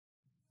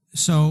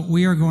So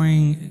we are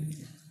going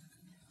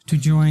to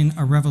join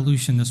a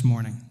revolution this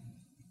morning.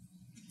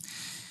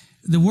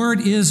 The word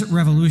is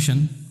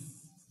revolution,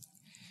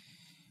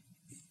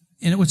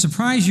 and it would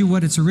surprise you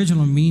what its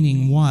original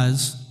meaning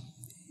was.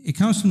 It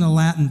comes from the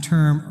Latin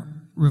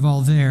term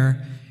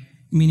revolvere,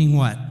 meaning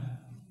what?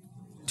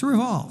 To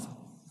revolve.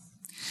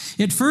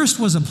 It first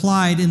was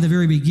applied in the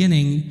very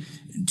beginning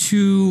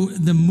to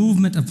the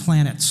movement of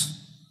planets.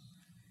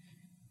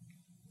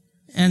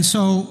 And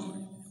so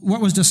what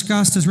was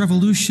discussed as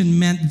revolution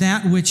meant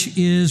that which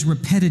is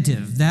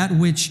repetitive, that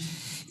which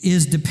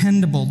is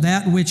dependable,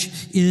 that which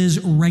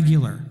is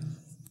regular.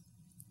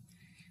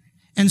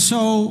 And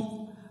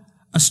so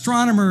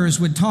astronomers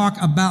would talk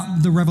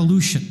about the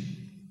revolution.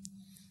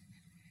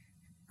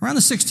 Around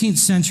the 16th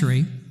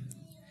century,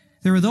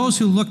 there were those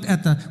who looked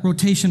at the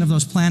rotation of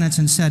those planets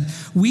and said,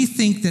 we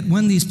think that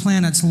when these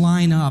planets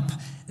line up,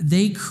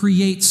 they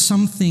create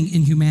something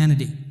in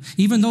humanity.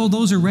 Even though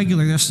those are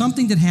regular, there's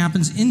something that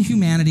happens in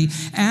humanity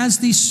as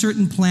these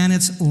certain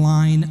planets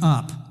line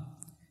up.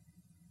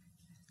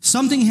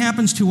 Something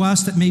happens to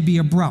us that may be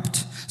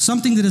abrupt,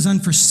 something that is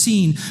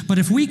unforeseen, but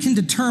if we can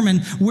determine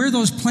where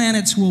those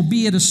planets will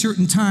be at a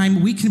certain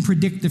time, we can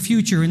predict the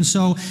future. And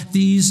so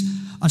these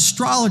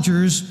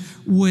astrologers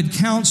would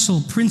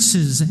counsel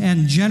princes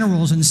and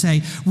generals and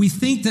say, we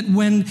think that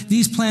when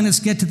these planets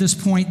get to this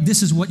point,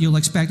 this is what you'll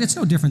expect. It's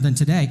no different than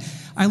today.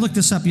 I looked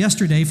this up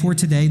yesterday for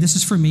today. This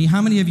is for me.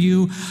 How many of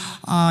you,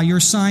 your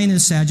sign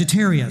is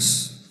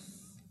Sagittarius?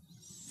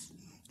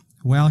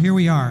 Well, here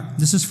we are.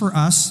 This is for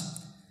us.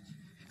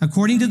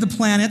 According to the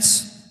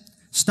planets,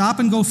 stop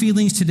and go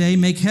feelings today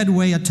make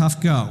headway a tough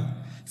go.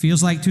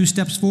 Feels like 2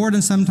 steps forward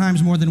and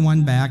sometimes more than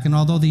 1 back. And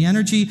although the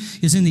energy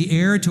is in the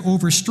air to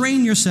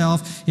overstrain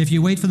yourself, if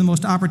you wait for the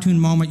most opportune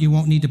moment, you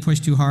won't need to push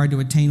too hard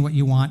to attain what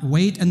you want.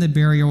 Wait and the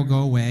barrier will go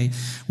away.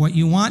 What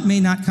you want may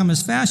not come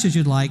as fast as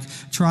you'd like.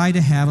 Try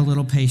to have a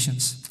little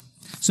patience.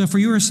 So for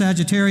you who are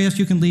Sagittarius,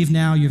 you can leave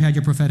now. You've had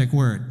your prophetic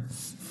word.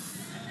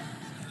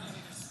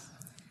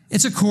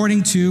 It's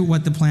according to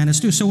what the planets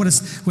do. So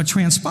what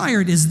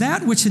transpired is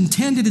that which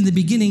intended in the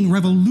beginning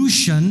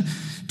revolution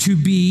to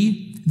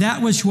be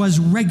that which was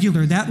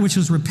regular, that which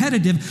was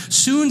repetitive,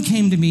 soon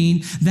came to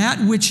mean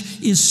that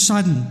which is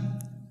sudden,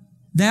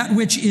 that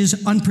which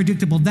is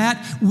unpredictable, that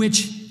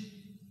which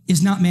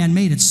is not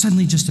man-made. It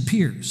suddenly just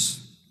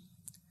appears.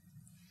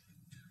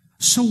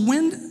 So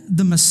when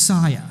the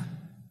Messiah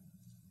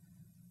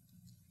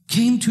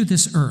came to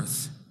this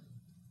earth,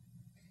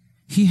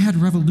 he had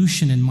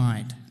revolution in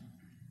mind.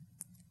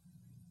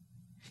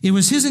 It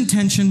was his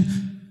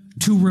intention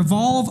to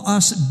revolve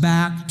us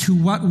back to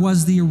what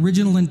was the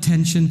original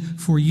intention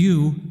for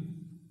you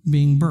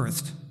being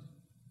birthed.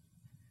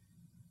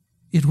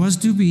 It was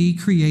to be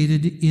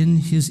created in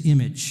his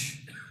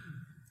image.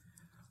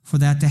 For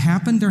that to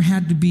happen, there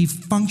had to be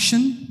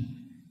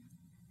function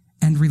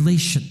and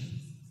relation.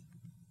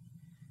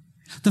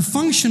 The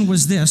function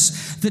was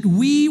this, that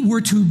we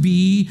were to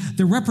be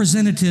the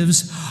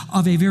representatives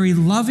of a very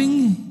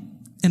loving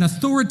and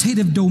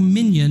authoritative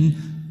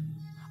dominion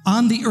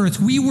on the earth.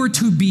 We were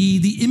to be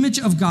the image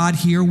of God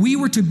here. We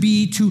were to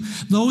be to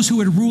those who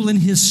would rule in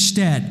his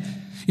stead.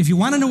 If you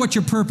want to know what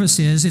your purpose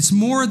is, it's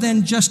more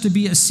than just to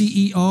be a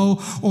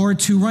CEO or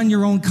to run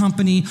your own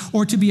company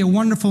or to be a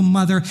wonderful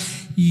mother.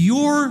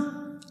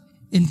 Your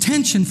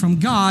intention from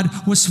God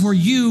was for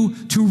you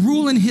to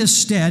rule in his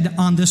stead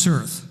on this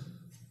earth.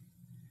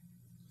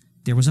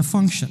 There was a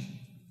function.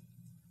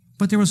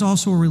 But there was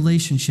also a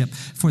relationship,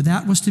 for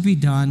that was to be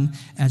done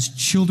as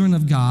children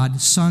of God,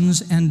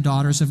 sons and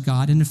daughters of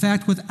God. And in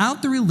fact,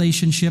 without the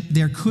relationship,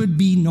 there could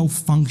be no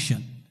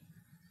function.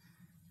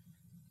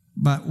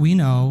 But we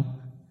know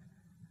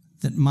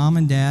that mom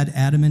and dad,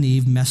 Adam and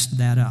Eve, messed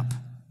that up.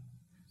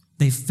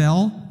 They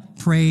fell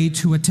prey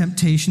to a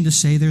temptation to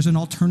say there's an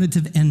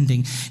alternative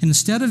ending. And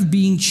instead of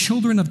being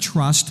children of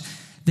trust,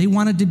 they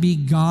wanted to be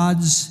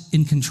gods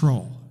in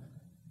control.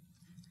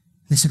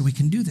 They said, we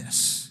can do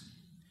this.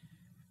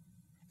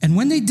 And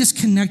when they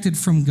disconnected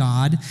from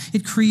God,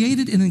 it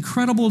created an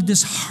incredible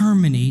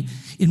disharmony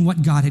in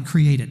what God had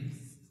created.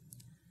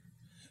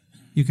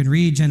 You can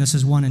read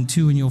Genesis 1 and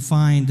 2, and you'll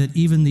find that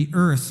even the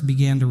earth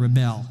began to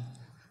rebel,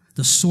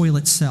 the soil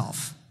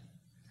itself.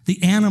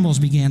 The animals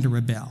began to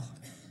rebel.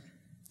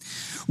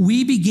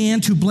 We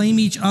began to blame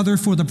each other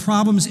for the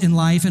problems in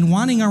life, and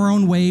wanting our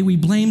own way, we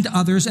blamed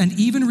others and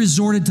even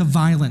resorted to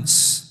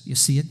violence. You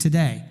see it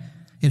today.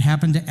 It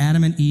happened to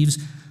Adam and Eve's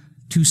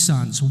 2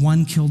 sons.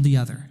 One killed the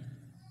other.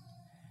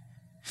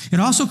 It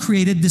also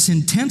created this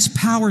intense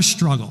power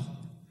struggle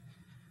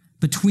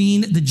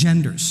between the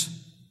genders.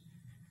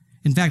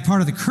 In fact,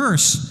 part of the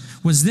curse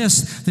was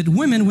this, that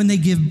women, when they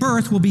give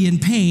birth, will be in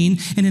pain,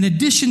 and in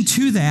addition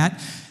to that,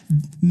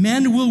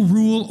 men will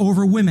rule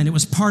over women. It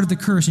was part of the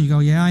curse, and you go,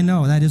 yeah, I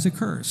know, that is a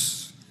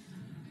curse.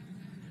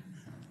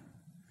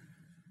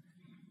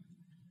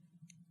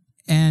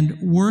 And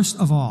worst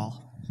of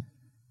all,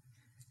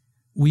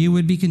 we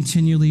would be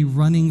continually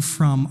running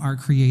from our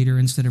Creator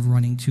instead of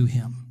running to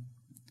him.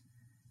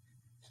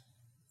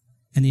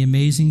 And the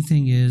amazing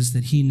thing is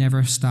that he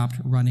never stopped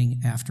running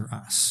after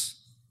us.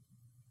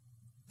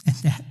 And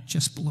that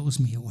just blows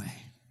me away.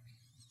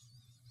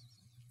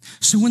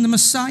 So when the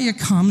Messiah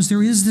comes,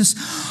 there is this,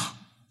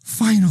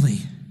 finally,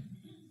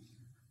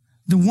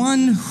 the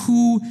one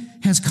who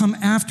has come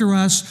after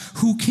us,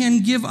 who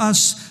can give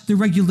us the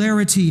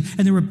regularity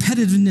and the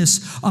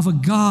repetitiveness of a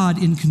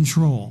God in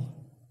control.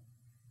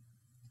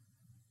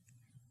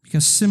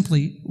 Because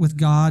simply with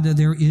God,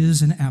 there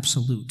is an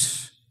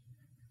absolute.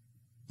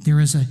 There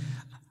is a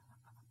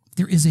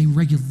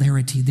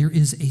regularity. There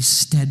is a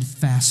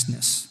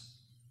steadfastness.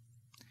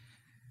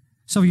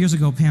 Several years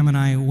ago, Pam and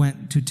I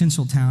went to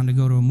Tinseltown to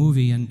go to a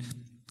movie, and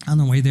on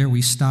the way there,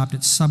 we stopped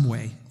at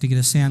Subway to get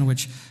a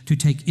sandwich to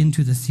take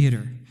into the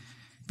theater,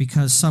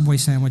 because Subway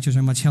sandwiches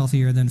are much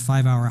healthier than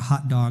 5-hour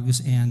hot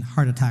dogs and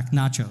heart attack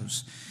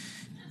nachos.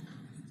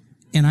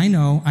 And I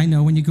know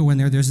when you go in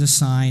there, there's this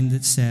sign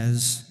that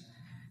says,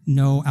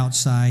 no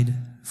outside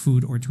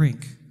food or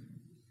drink.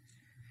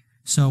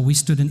 So we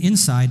stood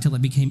inside till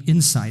it became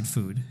inside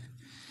food,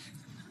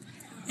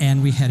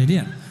 and we headed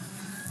in.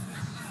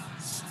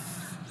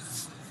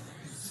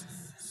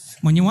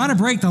 When you want to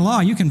break the law,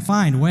 you can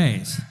find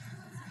ways.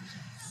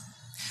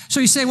 So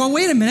you say, well,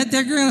 wait a minute,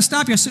 they're going to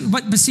stop you.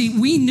 But see,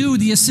 we knew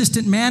the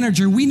assistant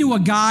manager. We knew a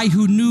guy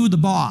who knew the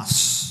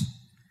boss.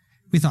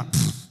 We thought,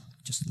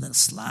 just let it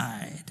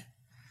slide.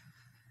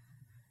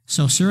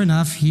 So sure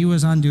enough, he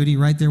was on duty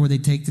right there where they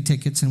take the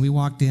tickets, and we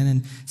walked in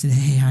and said,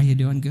 hey, how you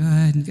doing?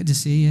 Good, and good to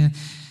see you.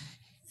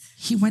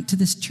 He went to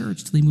this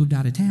church till he moved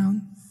out of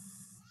town.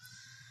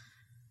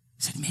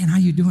 He said, man, how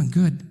you doing?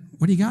 Good.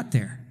 What do you got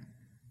there?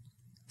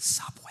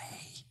 Subway.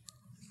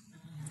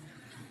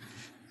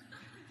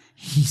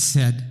 He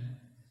said,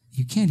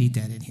 you can't eat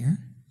that in here.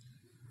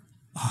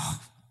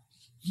 Oh,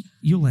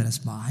 you'll let us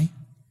buy?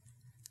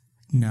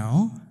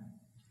 No.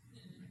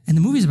 And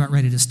the movie's about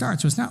ready to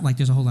start, so it's not like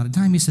there's a whole lot of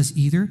time. He says,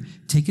 either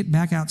take it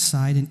back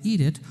outside and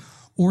eat it,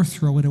 or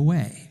throw it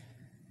away.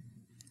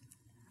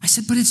 I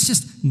said, but it's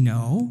just,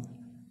 no.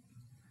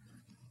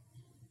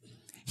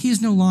 He is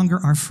no longer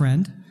our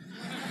friend.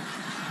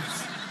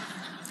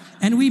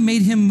 And we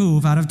made him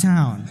move out of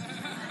town.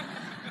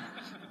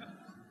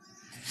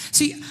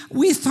 See,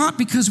 we thought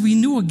because we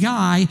knew a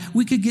guy,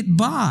 we could get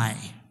by.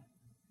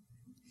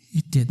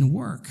 It didn't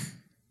work.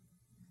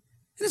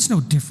 And it's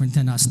no different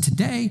than us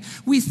today.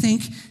 We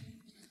think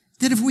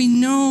that if we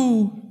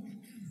know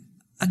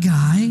a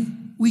guy,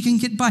 we can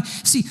get by.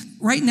 See,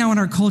 right now in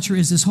our culture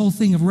is this whole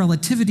thing of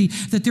relativity,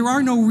 that there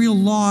are no real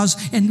laws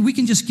and we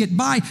can just get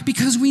by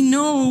because we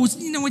know,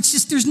 it's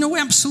just, there's no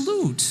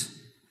absolute.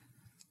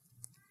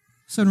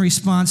 So in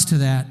response to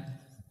that,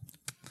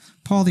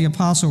 Paul the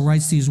Apostle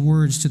writes these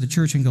words to the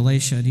church in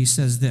Galatia, and he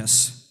says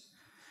this: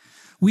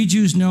 we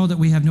Jews know that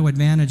we have no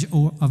advantage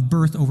of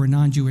birth over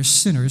non-Jewish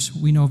sinners.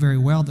 We know very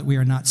well that we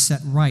are not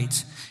set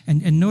right.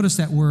 And notice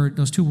that word,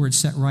 those two words,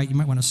 set right, you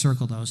might want to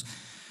circle those.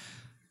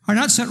 Are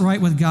not set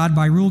right with God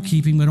by rule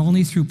keeping, but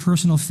only through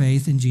personal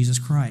faith in Jesus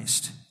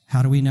Christ.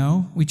 How do we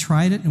know? We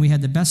tried it, and we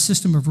had the best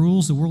system of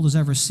rules the world has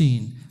ever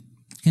seen.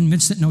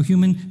 Convinced that no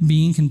human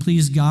being can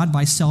please God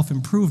by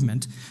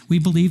self-improvement, we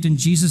believed in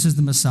Jesus as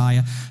the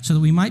Messiah so that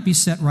we might be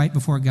set right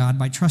before God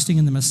by trusting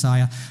in the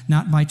Messiah,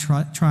 not by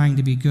trying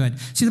to be good.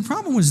 See, the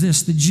problem was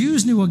this. The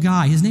Jews knew a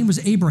guy. His name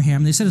was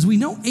Abraham. They said, as we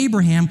know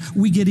Abraham,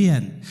 we get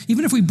in.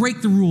 Even if we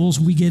break the rules,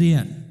 we get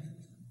in.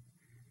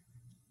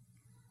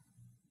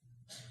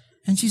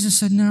 And Jesus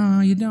said,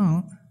 no, you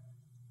don't.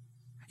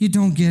 You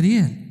don't get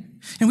in.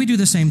 And we do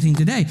the same thing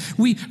today.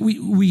 We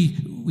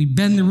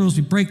bend the rules,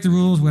 we break the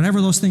rules, whatever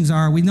those things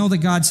are. We know that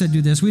God said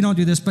do this, we don't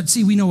do this, but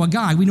see, we know a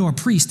guy, we know a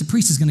priest. The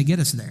priest is going to get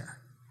us there.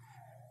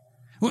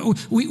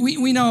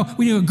 We know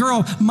a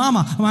girl,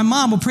 mama, my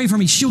mom will pray for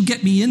me, she'll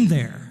get me in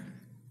there.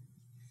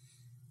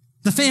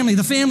 The family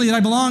that I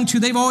belong to,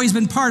 they've always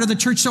been part of the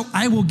church, so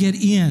I will get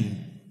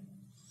in.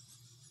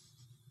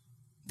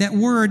 That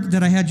word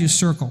that I had you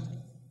circle,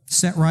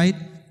 set right,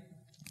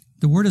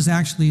 the word is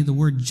actually the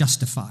word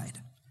justified.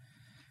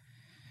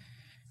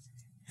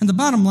 And the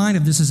bottom line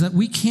of this is that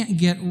we can't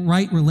get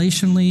right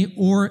relationally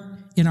or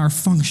in our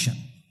function,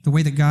 the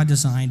way that God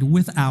designed,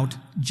 without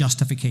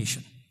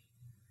justification.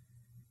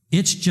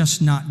 It's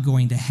just not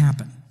going to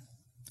happen.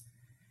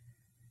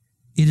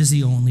 It is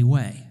the only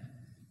way.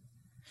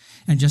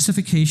 And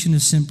justification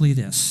is simply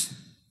this: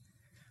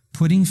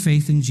 putting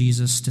faith in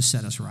Jesus to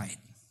set us right.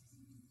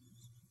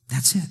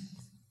 That's it.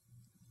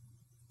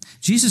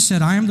 Jesus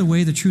said, I am the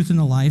way, the truth, and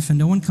the life, and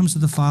no one comes to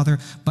the Father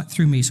but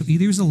through me. So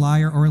either he's a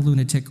liar or a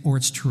lunatic, or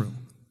it's true.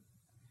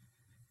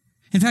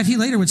 In fact, he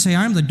later would say,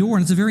 I am the door,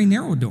 and it's a very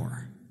narrow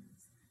door.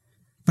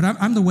 But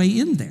I'm the way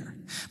in there.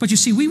 But you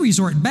see, we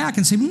resort back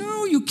and say,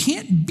 no, you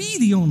can't be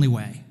the only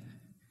way.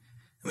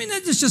 I mean,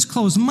 that is just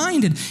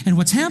closed-minded. And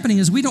what's happening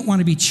is we don't want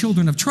to be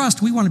children of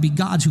trust. We want to be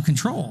gods who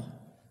control.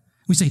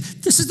 We say,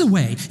 this is the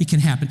way it can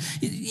happen.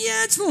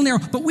 Yeah, it's a little narrow,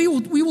 but we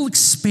will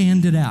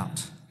expand it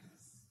out.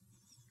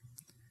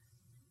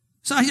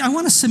 So I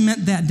want to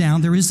cement that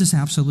down. There is this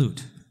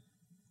absolute.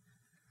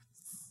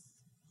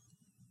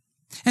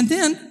 And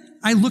then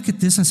I look at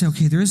this and say,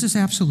 okay, there is this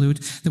absolute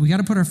that we got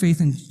to put our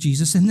faith in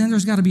Jesus, and then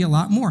there's got to be a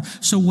lot more.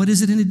 So what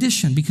is it in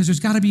addition? Because there's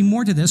got to be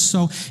more to this.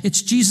 So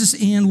it's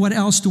Jesus, and what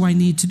else do I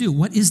need to do?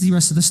 What is the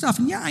rest of the stuff?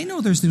 And yeah, I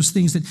know there's those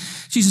things that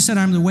Jesus said,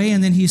 I'm the way,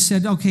 and then he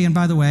said, okay, and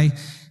by the way,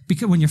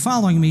 because when you're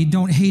following me,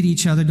 don't hate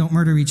each other, don't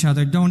murder each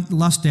other, don't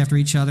lust after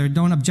each other,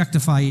 don't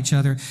objectify each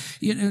other,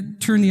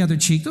 turn the other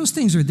cheek. Those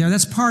things are there.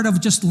 That's part of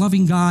just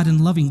loving God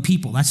and loving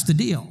people. That's the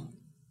deal.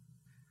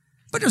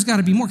 But there's got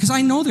to be more, because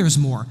I know there's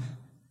more.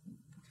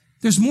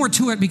 There's more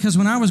to it, because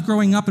when I was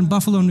growing up in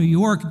Buffalo, New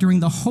York, during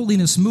the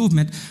holiness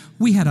movement,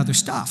 we had other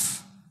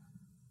stuff.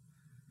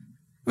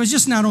 It was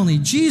just not only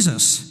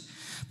Jesus,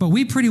 but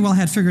we pretty well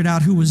had figured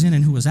out who was in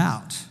and who was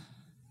out.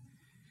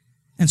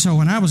 And so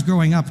when I was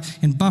growing up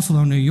in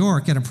Buffalo, New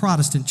York, at a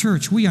Protestant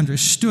church, we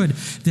understood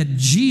that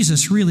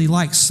Jesus really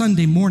liked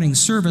Sunday morning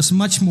service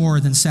much more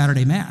than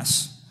Saturday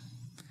Mass,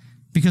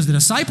 because the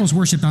disciples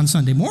worshiped on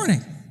Sunday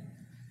morning.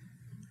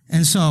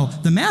 And so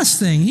the Mass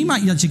thing, he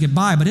might let you get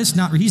by, but he's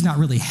not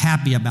really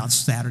happy about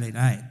Saturday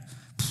night.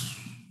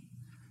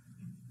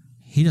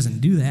 He doesn't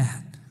do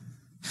that.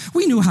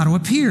 We knew how to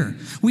appear.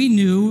 We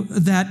knew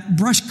that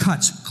brush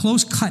cuts,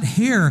 close cut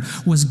hair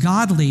was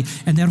godly,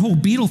 and that whole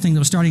Beatle thing that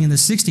was starting in the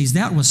 60s,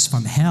 that was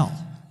from hell.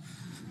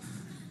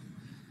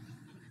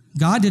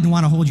 God didn't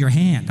want to hold your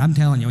hand, I'm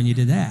telling you, when you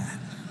did that.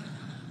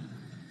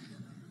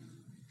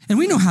 And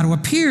we know how to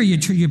appear.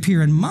 You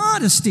appear in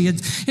modesty.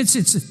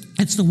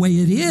 It's the way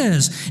it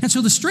is. And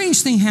so the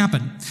strange thing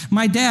happened.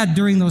 My dad,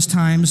 during those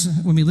times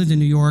when we lived in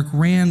New York,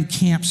 ran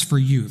camps for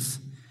youth.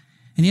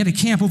 And he had a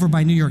camp over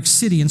by New York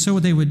City. And so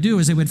what they would do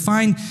is they would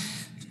find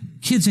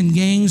kids in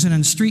gangs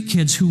and street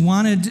kids who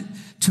wanted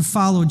to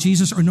follow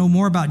Jesus or know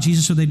more about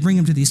Jesus, so they'd bring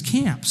them to these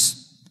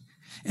camps.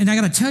 And I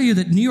got to tell you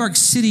that New York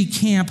City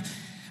camp,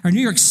 or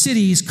New York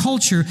City's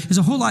culture, is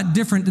a whole lot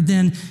different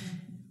than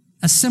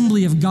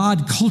Assembly of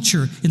God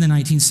culture in the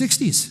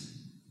 1960s.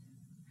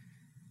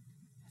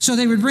 So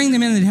they would bring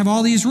them in, and they'd have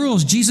all these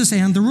rules, Jesus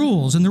and the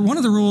rules. And one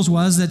of the rules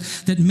was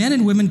that men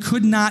and women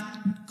could not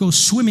go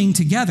swimming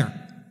together.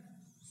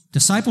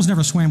 Disciples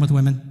never swam with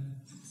women.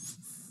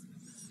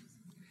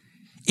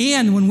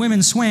 And when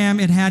women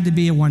swam, it had to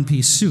be a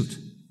one-piece suit.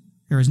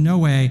 There was no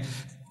way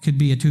it could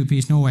be a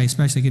two-piece, no way,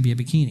 especially it could be a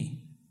bikini.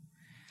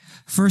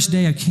 First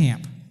day of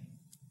camp.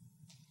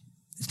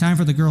 It's time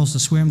for the girls to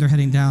swim. They're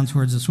heading down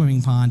towards the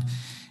swimming pond,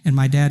 and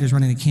my dad is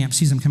running the camp,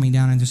 sees them coming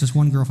down, and there's this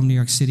one girl from New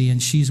York City,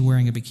 and she's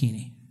wearing a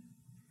bikini.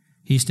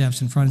 He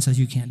steps in front and says,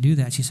 you can't do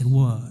that. She said,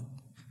 what?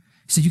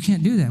 He said, you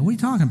can't do that. What are you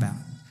talking about?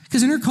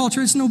 Because in her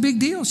culture, it's no big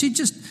deal.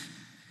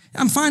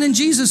 I'm finding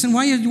Jesus, and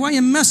why are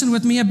you messing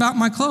with me about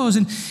my clothes?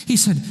 And he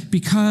said,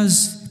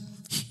 because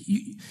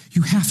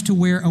you have to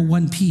wear a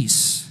one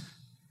piece.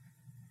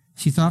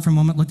 She thought for a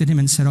moment, looked at him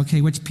and said,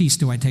 okay, which piece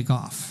do I take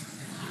off?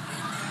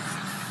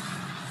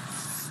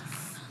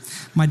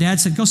 My dad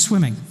said, go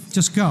swimming.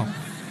 Just go.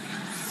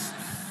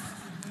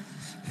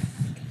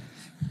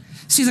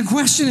 See, the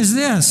question is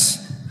this.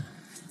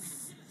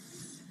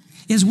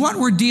 Is what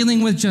we're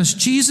dealing with just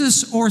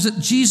Jesus, or is it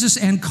Jesus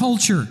and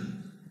culture?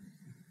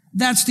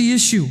 That's the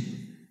issue.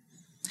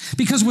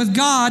 Because with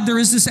God, there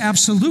is this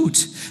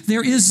absolute.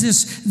 There is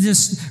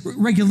this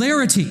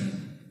regularity.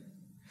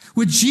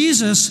 With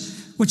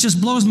Jesus, which just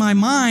blows my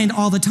mind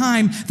all the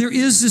time, there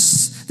is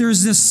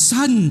this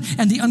sudden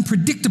and the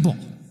unpredictable.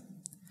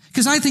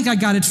 Because I think I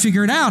got it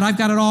figured out. I've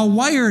got it all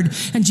wired.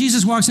 And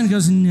Jesus walks in and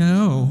goes,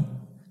 no,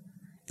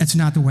 that's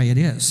not the way it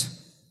is.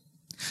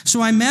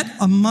 So I met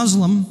a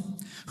Muslim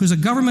who's a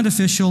government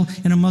official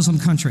in a Muslim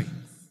country.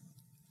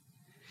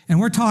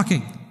 And we're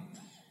talking.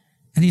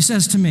 And he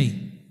says to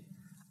me,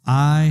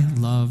 I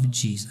love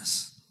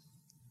Jesus.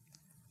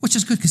 Which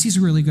is good, because he's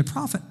a really good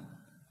prophet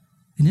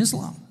in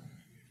Islam.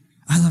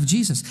 I love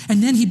Jesus.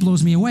 And then he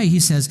blows me away.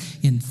 He says,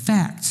 in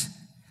fact,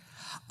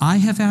 I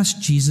have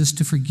asked Jesus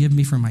to forgive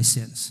me for my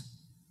sins.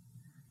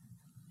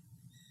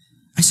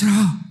 I said,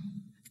 oh,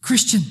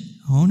 Christian.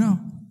 Oh, no.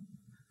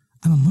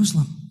 I'm a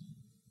Muslim.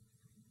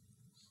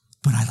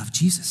 But I love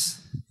Jesus.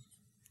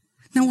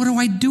 Now, what do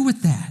I do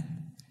with that?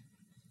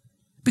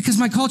 Because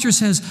my culture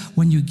says,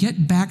 when you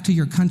get back to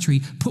your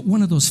country, put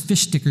one of those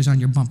fish stickers on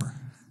your bumper.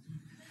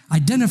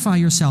 Identify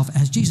yourself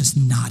as Jesus,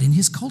 not in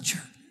his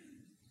culture.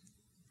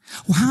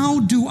 Well, how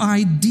do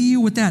I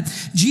deal with that?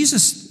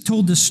 Jesus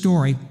told this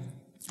story.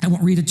 I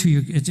won't read it to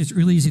you. It's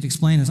really easy to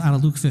explain. It's out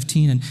of Luke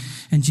 15.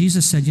 And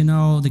Jesus said,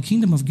 the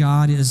kingdom of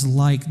God is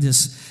like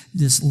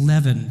this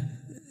leaven,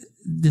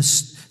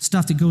 this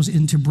stuff that goes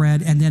into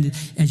bread, and then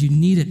as you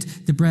knead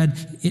it, the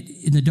bread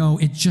in the dough,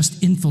 it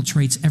just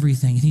infiltrates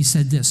everything. And he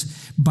said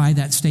this, by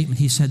that statement,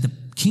 he said, the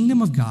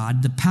kingdom of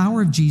God, the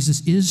power of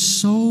Jesus is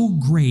so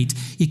great,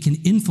 it can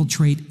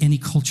infiltrate any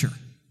culture.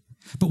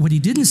 But what he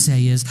didn't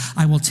say is,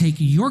 I will take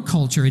your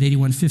culture at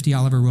 8150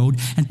 Oliver Road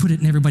and put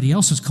it in everybody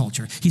else's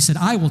culture. He said,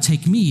 I will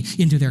take me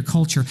into their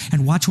culture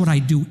and watch what I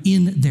do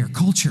in their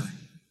culture.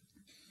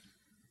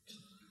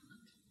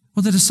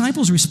 Well, the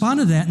disciples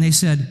responded to that and they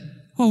said,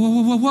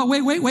 whoa,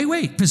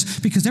 wait.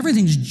 Because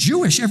everything's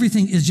Jewish.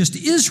 Everything is just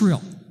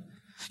Israel.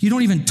 You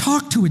don't even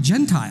talk to a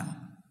Gentile.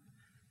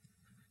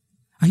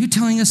 Are you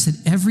telling us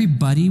that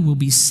everybody will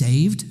be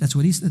saved? That's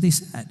what they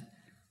said.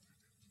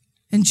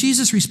 And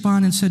Jesus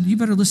responded and said, you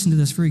better listen to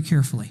this very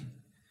carefully.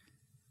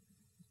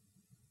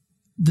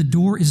 The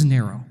door is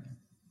narrow.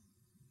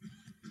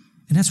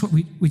 And that's what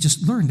we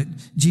just learned, that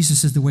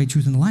Jesus is the way,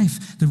 truth, and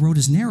life. The road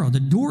is narrow. The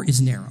door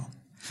is narrow.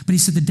 But he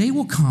said, the day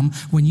will come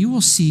when you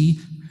will see,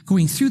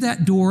 going through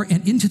that door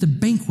and into the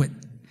banquet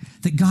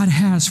that God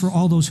has for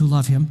all those who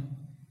love him,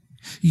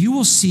 you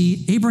will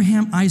see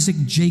Abraham, Isaac,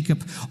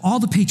 Jacob, all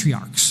the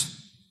patriarchs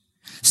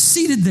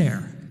seated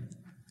there,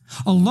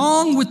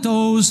 along with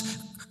those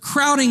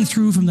crowding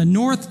through from the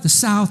north, the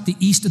south, the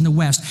east, and the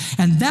west.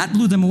 And that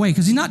blew them away,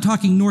 because he's not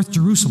talking North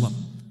Jerusalem.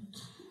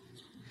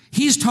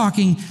 He's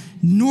talking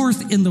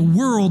north in the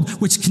world,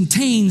 which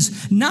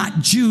contains not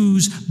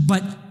Jews,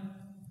 but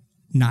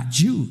not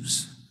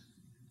Jews,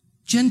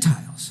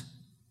 Gentiles.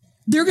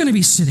 They're going to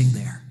be sitting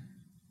there.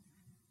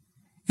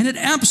 And it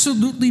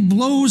absolutely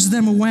blows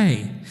them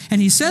away.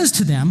 And he says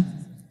to them,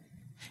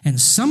 and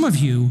some of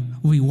you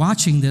will be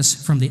watching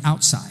this from the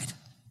outside.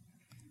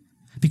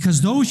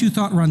 Because those you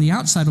thought were on the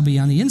outside will be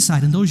on the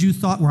inside, and those you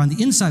thought were on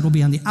the inside will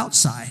be on the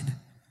outside.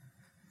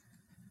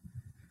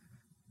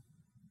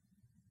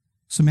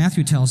 So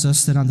Matthew tells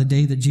us that on the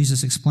day that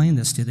Jesus explained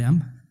this to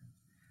them,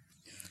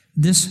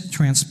 this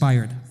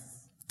transpired.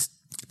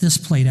 This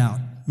played out.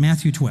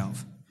 Matthew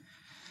 12.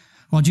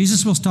 While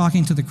Jesus was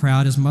talking to the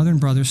crowd, his mother and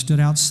brothers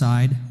stood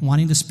outside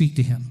wanting to speak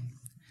to him.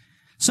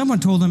 Someone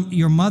told him,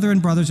 your mother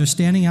and brothers are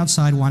standing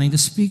outside wanting to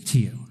speak to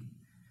you.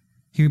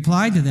 He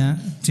replied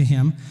to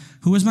him,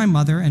 who is my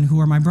mother and who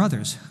are my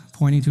brothers?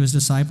 Pointing to his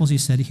disciples, he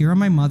said, here are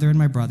my mother and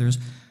my brothers.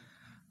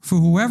 For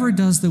whoever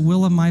does the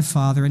will of my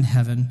Father in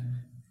heaven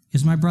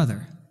is my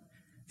brother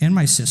and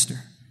my sister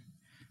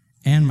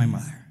and my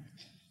mother.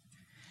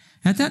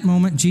 At that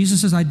moment,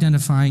 Jesus is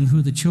identifying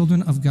who the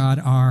children of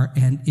God are,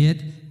 and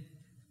it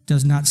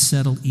does not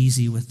settle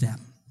easy with them.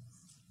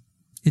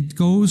 It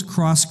goes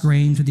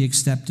cross-grained to the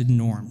accepted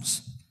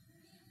norms.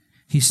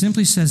 He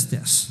simply says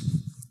this: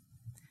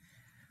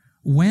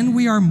 when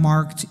we are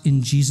marked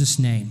in Jesus'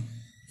 name,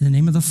 in the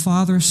name of the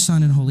Father,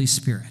 Son, and Holy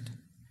Spirit,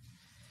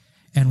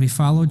 and we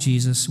follow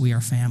Jesus, we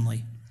are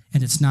family.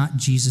 And it's not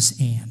Jesus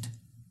and.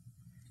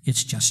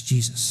 It's just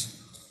Jesus.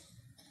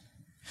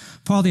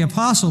 Paul the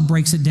Apostle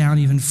breaks it down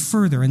even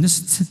further, and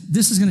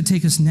this is going to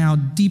take us now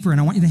deeper,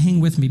 and I want you to hang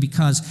with me,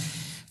 because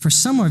for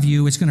some of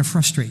you, it's going to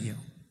frustrate you.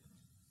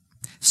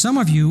 Some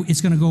of you,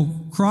 it's going to go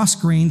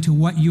cross-grained to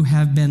what you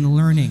have been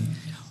learning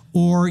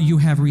or you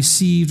have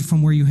received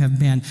from where you have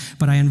been.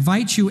 But I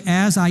invite you,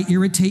 as I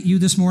irritate you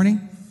this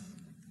morning,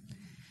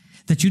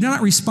 that you do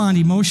not respond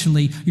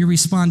emotionally, you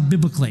respond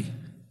biblically.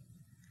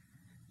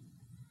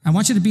 I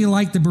want you to be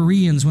like the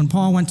Bereans. When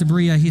Paul went to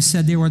Berea, he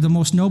said they were the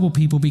most noble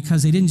people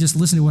because they didn't just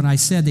listen to what I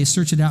said, they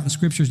searched it out in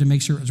scriptures to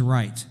make sure it was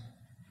right.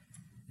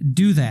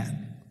 Do that.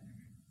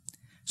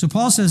 So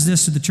Paul says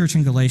this to the church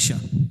in Galatia.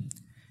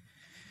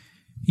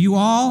 You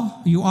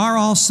are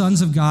all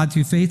sons of God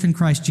through faith in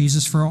Christ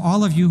Jesus, for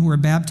all of you who are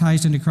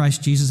baptized into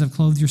Christ Jesus have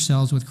clothed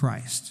yourselves with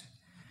Christ.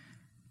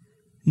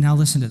 Now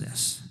listen to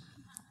this.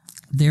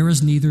 There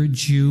is neither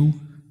Jew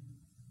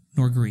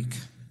nor Greek,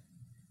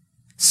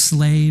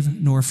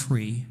 slave nor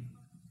free,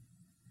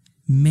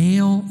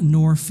 male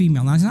nor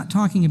female. Now, he's not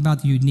talking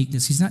about the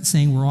uniqueness. He's not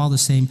saying we're all the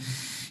same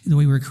the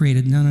way we were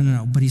created.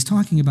 No. But he's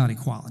talking about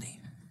equality.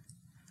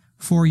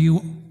 For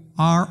you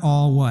are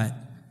all what?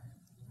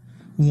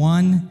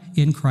 One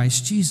in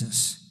Christ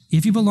Jesus.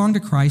 If you belong to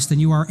Christ, then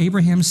you are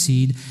Abraham's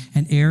seed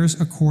and heirs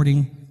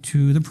according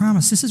to the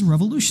promise. This is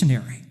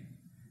revolutionary.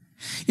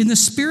 In the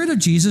spirit of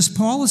Jesus,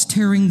 Paul is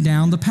tearing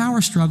down the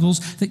power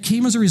struggles that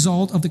came as a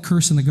result of the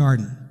curse in the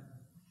garden.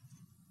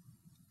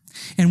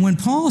 And when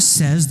Paul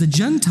says the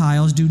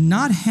Gentiles do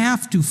not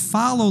have to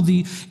follow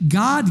the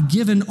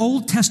God-given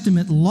Old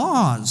Testament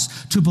laws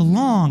to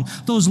belong,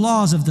 those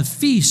laws of the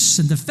feasts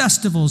and the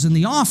festivals and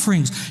the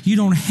offerings, you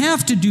don't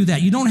have to do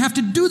that. You don't have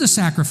to do the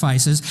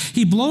sacrifices.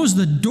 He blows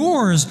the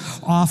doors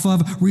off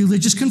of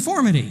religious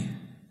conformity.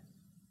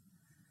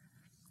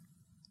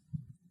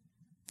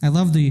 I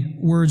love the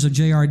words of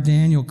J.R.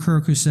 Daniel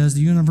Kirk, who says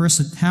the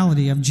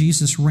universality of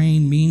Jesus'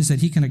 reign means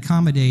that he can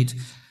accommodate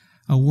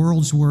a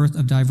world's worth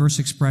of diverse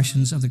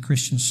expressions of the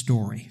Christian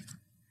story.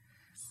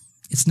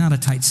 It's not a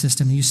tight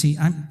system. You see,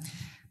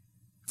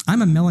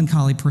 I'm a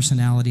melancholy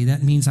personality.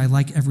 That means I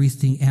like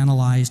everything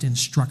analyzed and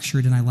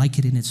structured, and I like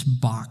it in its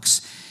box.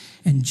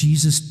 And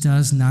Jesus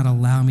does not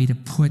allow me to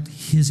put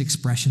his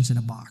expressions in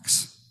a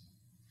box.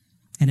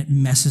 And it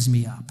messes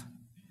me up,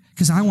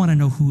 because I want to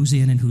know who's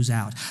in and who's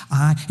out.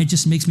 It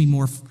just makes me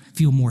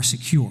feel more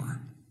secure.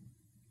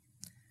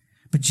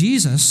 But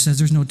Jesus says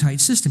there's no tight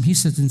system. He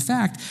says, in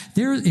fact,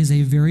 there is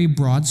a very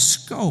broad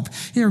scope.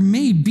 There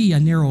may be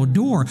a narrow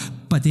door,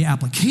 but the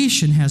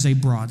application has a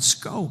broad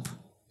scope,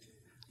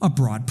 a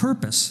broad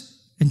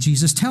purpose. And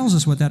Jesus tells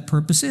us what that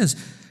purpose is.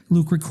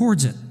 Luke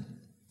records it.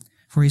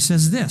 For he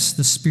says this,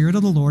 the Spirit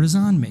of the Lord is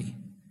on me,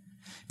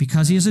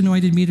 because he has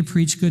anointed me to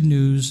preach good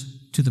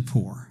news to the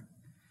poor.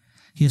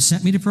 He has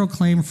sent me to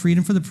proclaim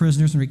freedom for the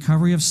prisoners and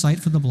recovery of sight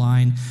for the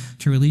blind,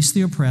 to release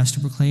the oppressed, to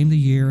proclaim the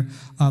year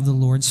of the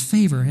Lord's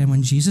favor. And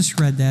when Jesus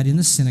read that in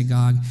the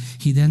synagogue,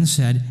 he then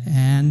said,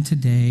 and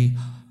today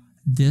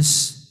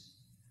this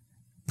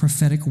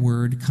prophetic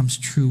word comes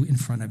true in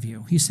front of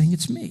you. He's saying,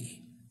 it's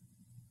me.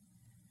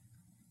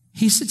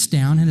 He sits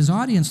down and his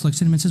audience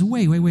looks at him and says,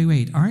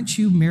 wait. Aren't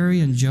you Mary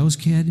and Joe's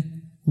kid?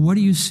 What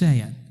are you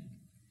saying?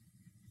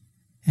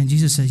 And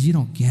Jesus says, you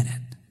don't get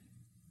it.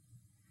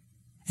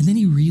 And then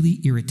he really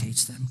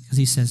irritates them because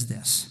he says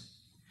this,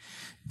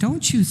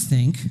 don't you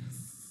think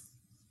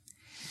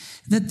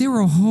that there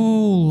were a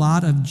whole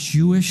lot of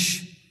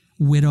Jewish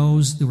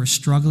widows that were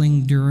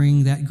struggling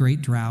during that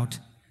great drought,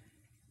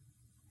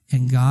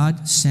 and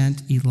God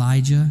sent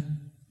Elijah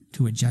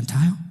to a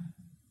Gentile?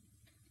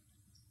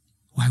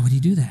 Why would he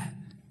do that?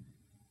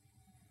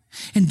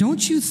 And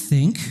don't you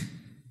think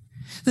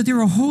that there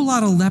were a whole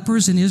lot of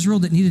lepers in Israel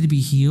that needed to be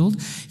healed,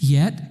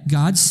 yet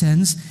God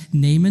sends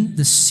Naaman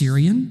the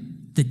Syrian,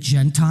 the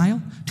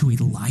Gentile, to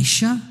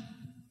Elisha?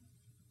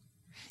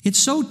 It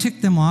so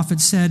ticked them off, it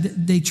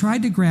said they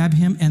tried to grab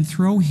him and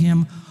throw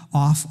him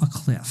off a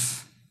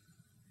cliff.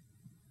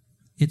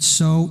 It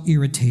so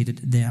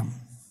irritated them.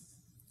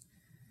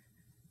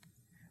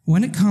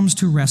 When it comes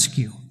to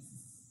rescue,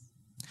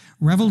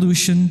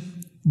 revolution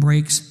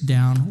breaks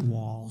down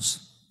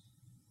walls.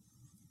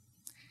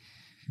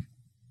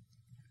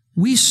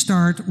 We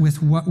start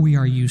with what we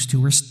are used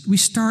to. We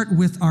start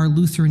with our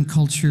Lutheran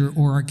culture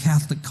or our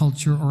Catholic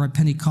culture or our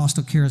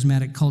Pentecostal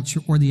charismatic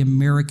culture or the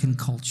American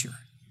culture.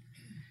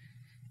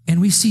 And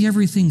we see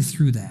everything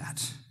through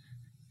that.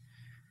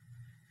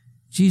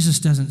 Jesus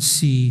doesn't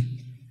see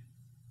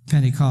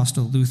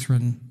Pentecostal,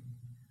 Lutheran,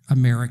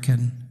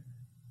 American,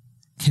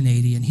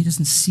 Canadian. He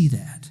doesn't see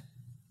that.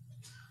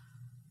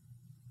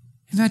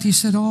 In fact, he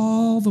said,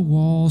 all the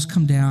walls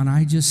come down.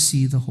 I just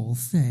see the whole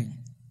thing.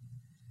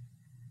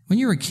 When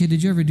you were a kid,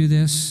 did you ever do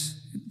this?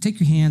 Take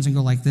your hands and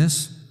go like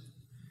this.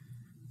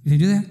 You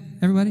do that,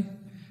 everybody?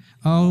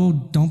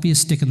 Oh, don't be a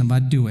stick in the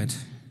mud. Do it.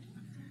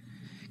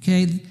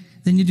 Okay,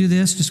 then you do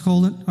this. Just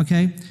hold it,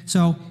 okay?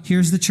 So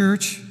here's the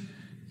church.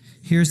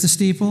 Here's the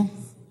steeple.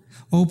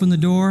 Open the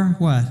door.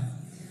 What?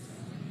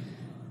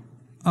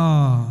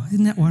 Oh,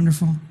 isn't that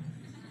wonderful?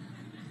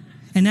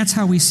 And that's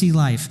how we see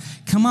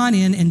life. Come on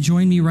in and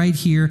join me right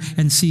here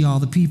and see all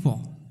the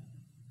people.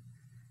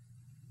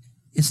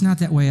 It's not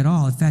that way at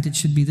all. In fact, it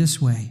should be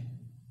this way.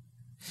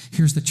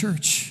 Here's the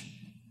church.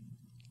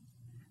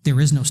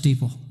 There is no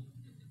steeple.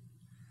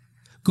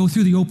 Go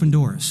through the open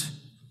doors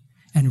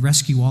and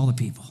rescue all the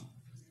people.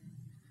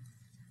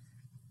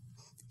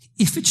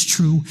 If it's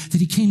true that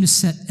he came to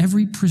set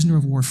every prisoner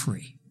of war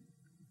free,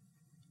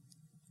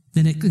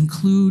 then it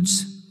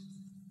includes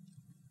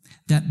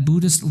that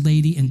Buddhist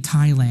lady in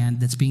Thailand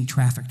that's being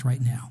trafficked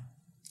right now.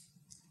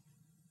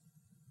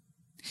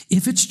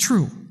 If it's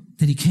true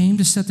that he came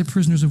to set the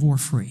prisoners of war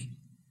free,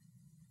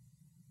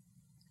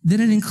 then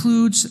it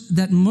includes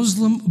that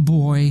Muslim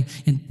boy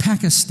in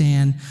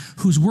Pakistan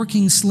who's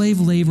working slave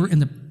labor in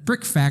the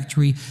brick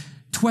factory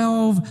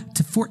 12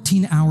 to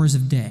 14 hours a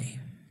day.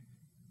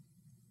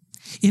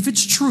 If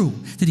it's true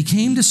that he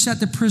came to set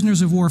the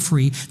prisoners of war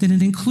free, then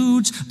it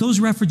includes those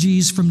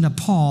refugees from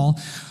Nepal,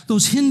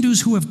 those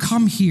Hindus who have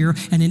come here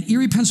and in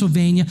Erie,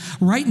 Pennsylvania,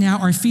 right now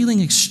are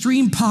feeling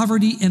extreme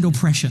poverty and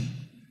oppression.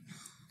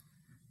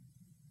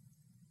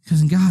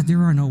 Because in God,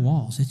 there are no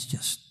walls. It's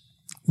just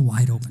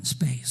wide open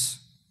space.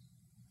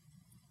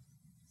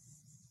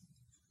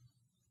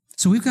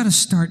 So we've got to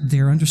start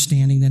there,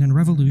 understanding that in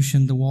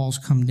revolution, the walls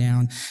come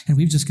down, and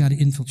we've just got to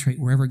infiltrate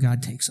wherever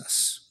God takes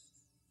us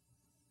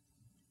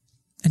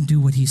and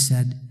do what he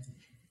said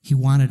he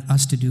wanted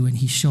us to do, and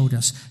he showed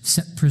us,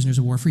 set prisoners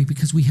of war free,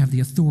 because we have the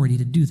authority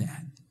to do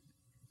that.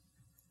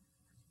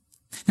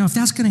 Now, if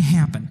that's going to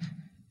happen,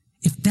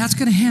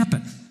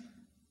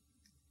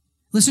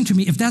 listen to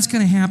me, if that's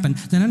going to happen,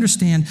 then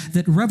understand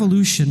that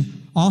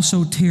revolution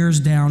also tears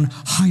down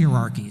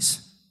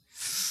hierarchies.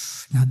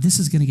 Now, this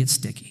is going to get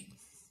sticky.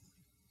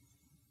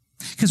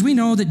 Because we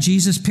know that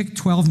Jesus picked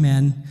 12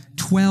 men.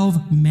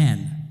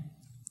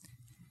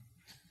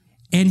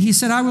 And he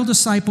said, I will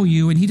disciple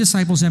you, and he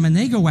disciples them, and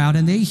they go out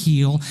and they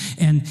heal,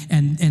 and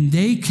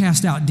they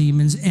cast out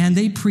demons, and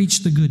they preach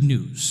the good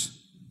news.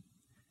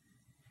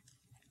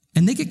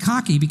 And they get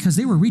cocky because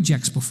they were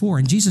rejects before,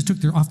 and Jesus took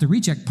them off the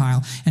reject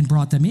pile and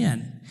brought them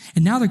in.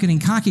 And now they're getting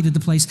cocky to the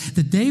place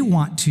that they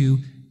want to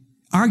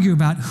argue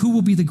about who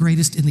will be the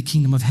greatest in the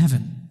kingdom of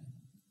heaven.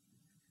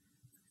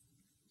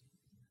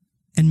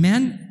 And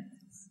men,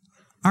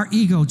 our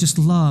ego just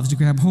loves to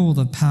grab hold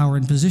of power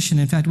and position.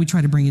 In fact, we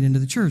try to bring it into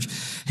the church.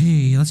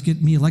 Hey, let's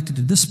get me elected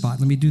to this spot.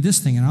 Let me do this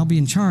thing, and I'll be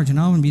in charge, and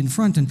I'll be in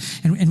front,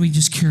 and we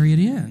just carry it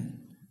in.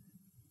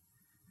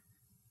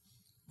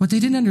 What they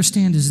didn't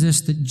understand is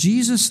this,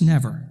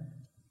 that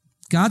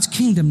God's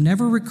kingdom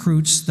never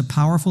recruits the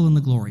powerful and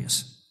the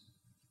glorious.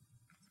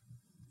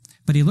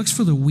 But he looks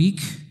for the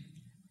weak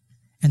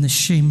and the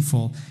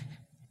shameful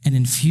and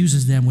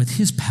infuses them with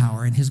his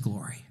power and his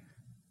glory.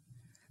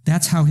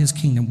 That's how his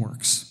kingdom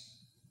works.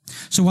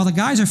 So while the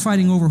guys are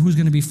fighting over who's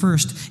going to be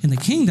first in the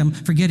kingdom,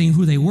 forgetting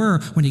who they were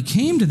when he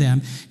came to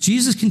them,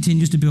 Jesus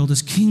continues to build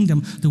his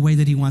kingdom the way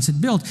that he wants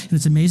it built. And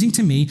it's amazing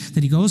to me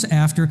that he goes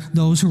after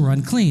those who are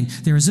unclean.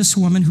 There is this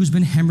woman who's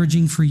been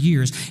hemorrhaging for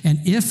years.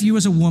 And if you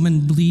as a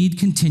woman bleed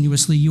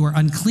continuously, you are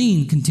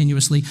unclean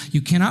continuously.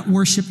 You cannot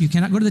worship. You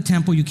cannot go to the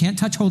temple. You can't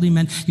touch holy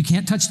men. You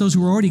can't touch those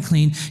who are already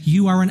clean.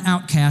 You are an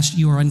outcast.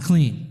 You are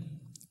unclean.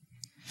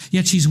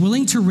 Yet she's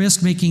willing to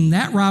risk making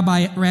that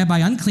rabbi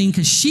unclean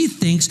because she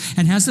thinks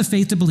and has the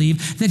faith to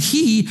believe that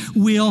he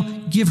will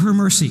give her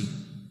mercy.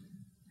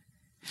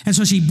 And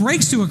so she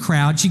breaks through a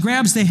crowd, she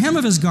grabs the hem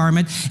of his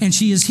garment, and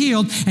she is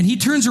healed, and he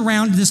turns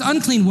around, this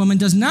unclean woman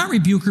does not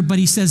rebuke her, but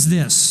he says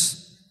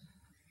this,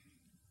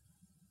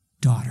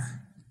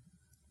 "Daughter,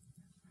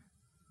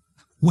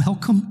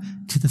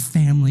 welcome to the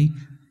family,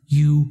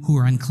 you who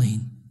are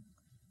unclean."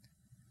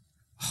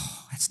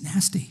 Oh, that's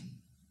nasty.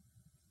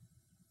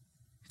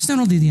 It's not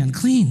only the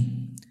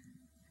unclean,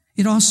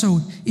 it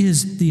also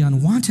is the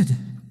unwanted.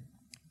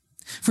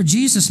 For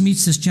Jesus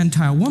meets this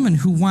Gentile woman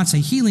who wants a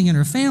healing in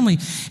her family,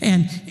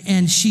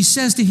 and she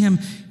says to him,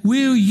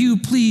 "Will you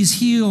please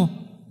heal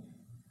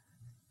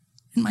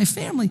in my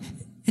family?"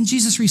 And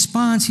Jesus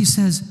responds, he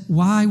says,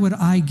 "Why would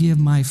I give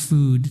my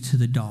food to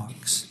the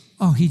dogs?"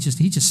 Oh, he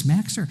just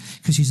smacks her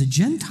because she's a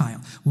Gentile.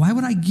 Why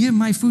would I give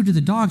my food to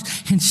the dogs?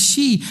 And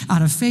she,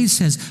 out of faith,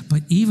 says,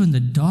 "But even the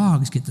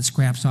dogs get the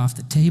scraps off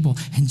the table."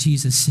 And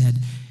Jesus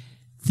said,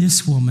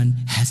 "This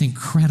woman has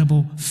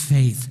incredible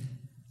faith."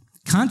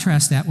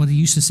 Contrast that with what he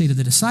used to say to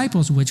the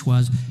disciples, which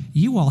was,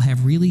 "You all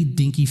have really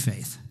dinky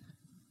faith.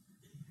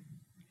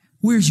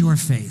 Where's your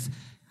faith?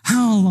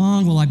 How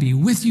long will I be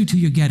with you till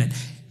you get it?"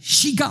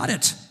 She got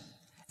it.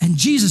 And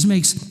Jesus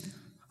makes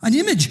an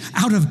image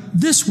out of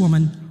this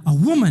woman, a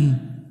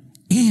woman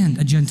and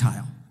a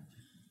Gentile.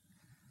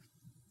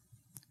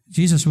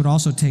 Jesus would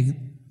also take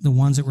the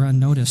ones that were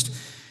unnoticed.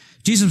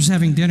 Jesus was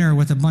having dinner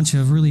with a bunch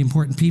of really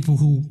important people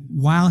who,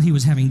 while he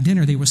was having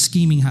dinner, they were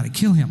scheming how to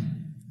kill him.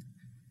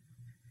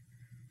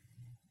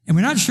 And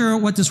we're not sure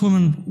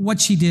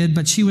what she did,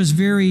 but she was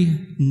very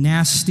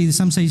nasty.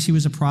 Some say she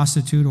was a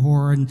prostitute, a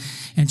whore,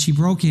 and she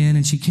broke in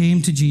and she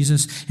came to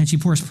Jesus and she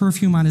pours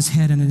perfume on his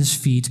head and on his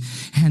feet.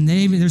 And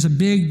there's a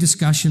big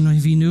discussion.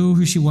 If he knew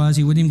who she was,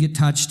 he wouldn't even get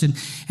touched.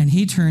 And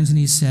he turns and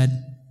he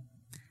said,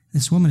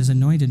 "This woman has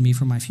anointed me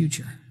for my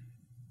future.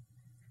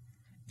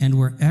 And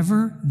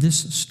wherever this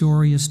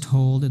story is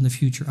told in the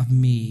future of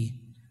me,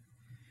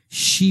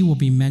 she will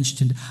be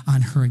mentioned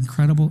on her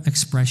incredible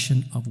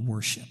expression of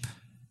worship."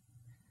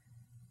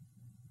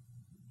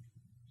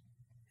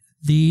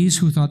 These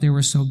who thought they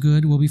were so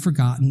good will be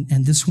forgotten,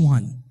 and this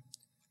one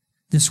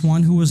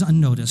who was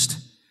unnoticed,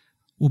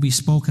 will be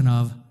spoken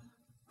of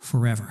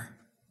forever.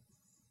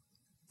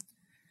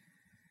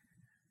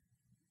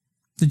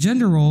 The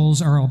gender roles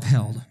are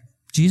upheld.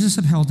 Jesus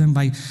upheld them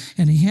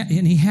and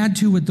he had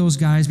to with those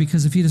guys,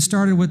 because if he'd have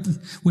started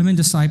with women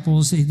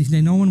disciples,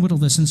 no one would have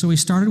listened. So he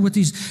started with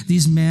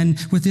these men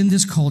within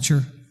this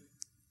culture,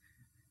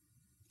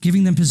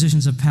 giving them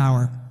positions of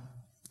power.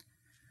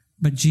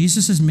 But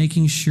Jesus is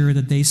making sure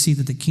that they see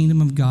that the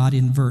kingdom of God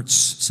inverts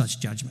such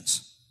judgments.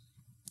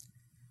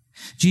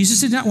 Jesus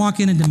did not walk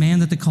in and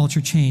demand that the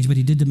culture change, but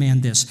he did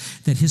demand this,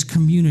 that his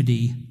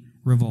community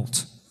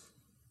revolt.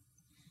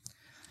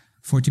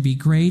 For to be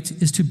great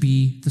is to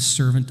be the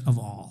servant of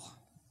all.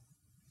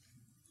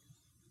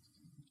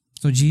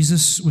 So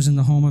Jesus was in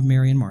the home of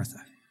Mary and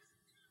Martha.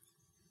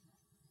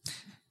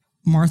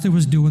 Martha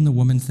was doing the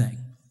woman thing.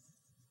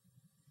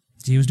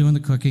 She was doing the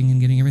cooking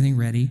and getting everything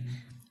ready.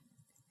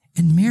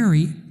 And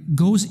Mary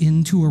goes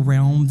into a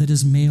realm that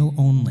is male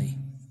only.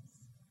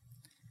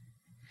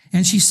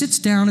 And she sits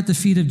down at the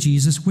feet of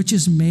Jesus, which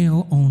is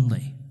male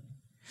only.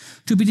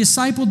 To be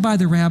discipled by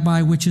the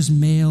rabbi, which is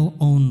male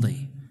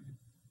only.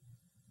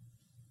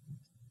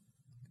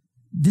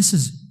 This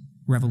is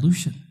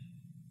revolution.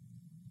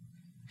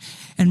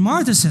 And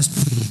Martha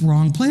says,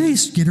 "Wrong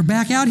place. Get her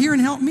back out here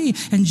and help me."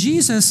 And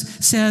Jesus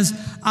says,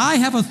 "I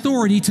have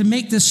authority to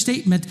make this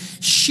statement.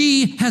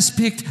 She has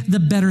picked the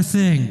better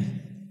thing."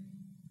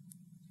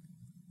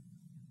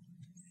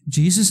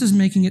 Jesus is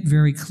making it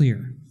very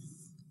clear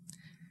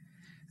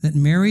that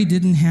Mary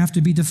didn't have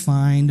to be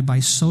defined by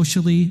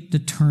socially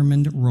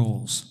determined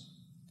roles.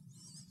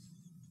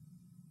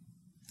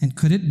 And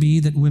could it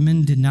be that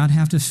women did not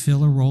have to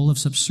fill a role of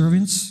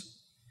subservience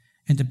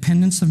and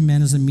dependence of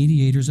men as the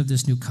mediators of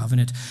this new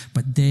covenant,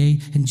 but they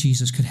and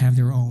Jesus could have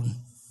their own?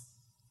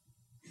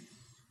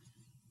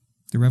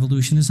 The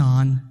revolution is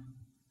on,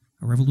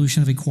 a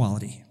revolution of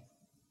equality.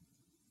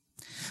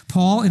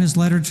 Paul, in his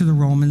letter to the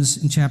Romans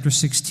in chapter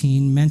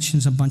 16,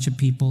 mentions a bunch of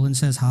people and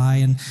says hi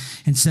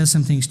and says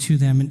some things to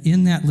them. And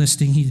in that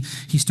listing,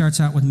 he starts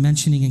out with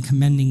mentioning and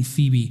commending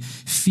Phoebe.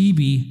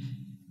 Phoebe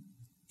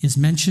is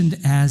mentioned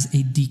as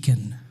a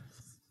deacon.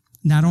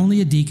 Not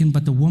only a deacon,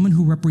 but the woman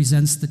who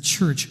represents the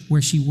church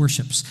where she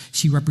worships.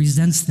 She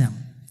represents them.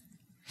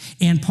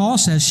 And Paul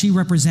says she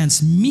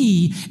represents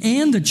me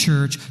and the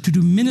church to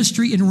do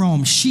ministry in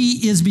Rome.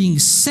 She is being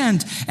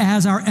sent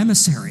as our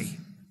emissary.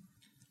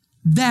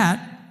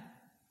 That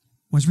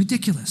was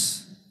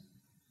ridiculous.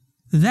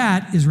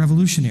 That is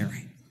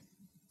revolutionary.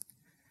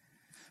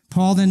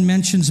 Paul then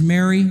mentions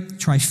Mary,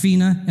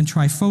 Tryphena, and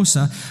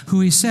Tryphosa, who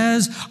he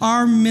says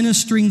are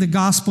ministering the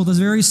gospel, the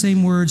very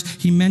same words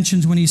he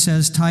mentions when he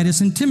says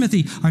Titus and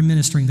Timothy are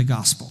ministering the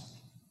gospel.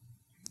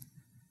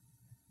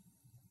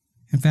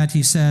 In fact,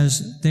 he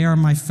says, they are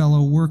my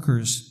fellow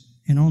workers,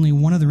 and only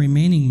one of the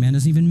remaining men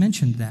is even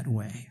mentioned that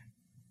way.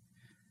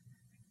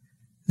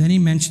 Then he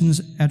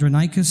mentions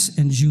Andronicus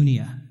and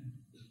Junia.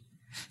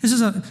 This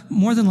is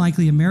more than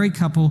likely a married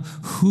couple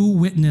who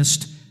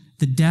witnessed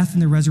the death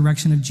and the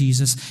resurrection of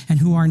Jesus, and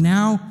who are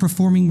now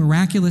performing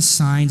miraculous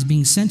signs,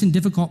 being sent in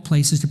difficult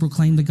places to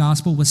proclaim the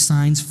gospel with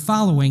signs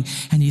following.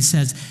 And he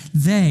says,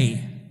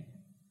 they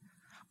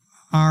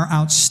are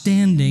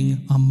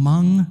outstanding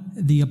among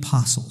the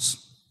apostles.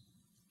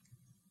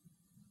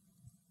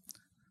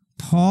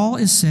 Paul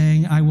is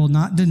saying, I will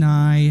not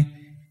deny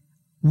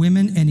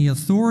women any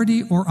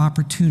authority or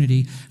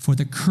opportunity, for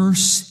the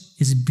curse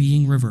is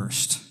being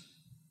reversed.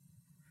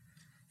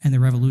 And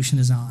the revolution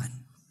is on.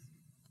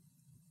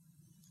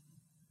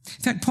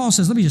 In fact, Paul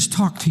says, let me just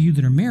talk to you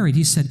that are married.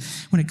 He said,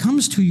 when it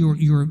comes to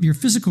your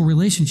physical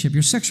relationship,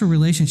 your sexual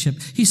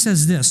relationship, he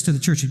says this to the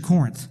church at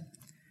Corinth.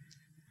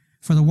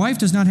 For the wife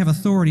does not have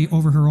authority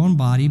over her own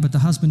body, but the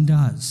husband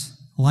does.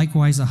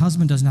 Likewise, the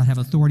husband does not have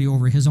authority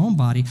over his own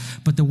body,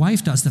 but the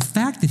wife does. The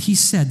fact that he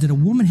said that a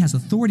woman has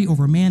authority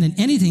over a man in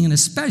anything, and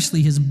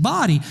especially his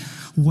body,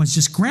 was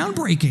just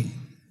groundbreaking.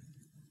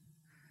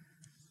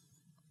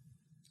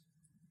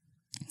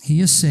 He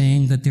is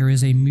saying that there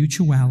is a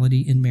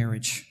mutuality in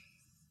marriage.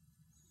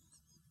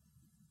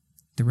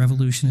 The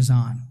revolution is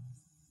on.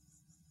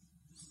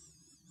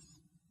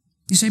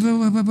 You say,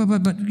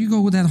 but you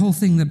go with that whole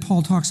thing that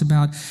Paul talks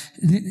about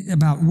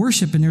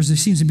worship, and there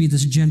seems to be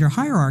this gender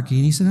hierarchy.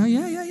 And he said, oh,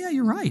 yeah,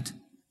 you're right.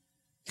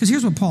 Because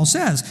here's what Paul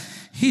says.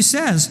 He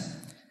says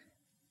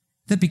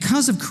that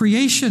because of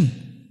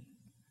creation,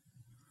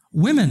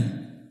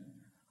 women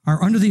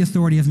are under the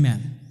authority of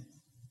men.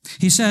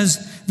 He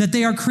says that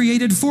they are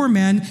created for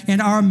men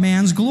and are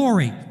man's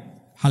glory.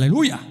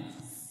 Hallelujah.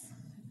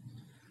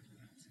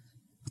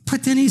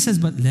 But then he says,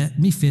 but let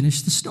me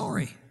finish the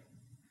story.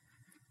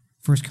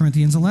 1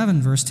 Corinthians 11,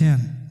 verse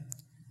 10.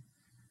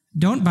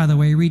 Don't, by the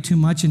way, read too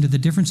much into the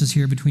differences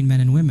here between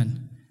men and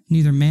women.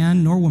 Neither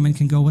man nor woman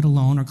can go it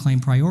alone or claim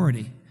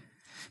priority.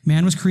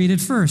 Man was created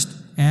first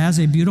as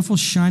a beautiful,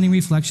 shining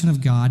reflection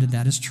of God, and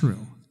that is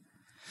true.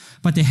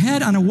 But the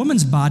head on a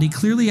woman's body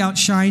clearly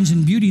outshines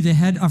in beauty the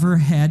head,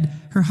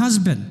 her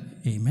husband.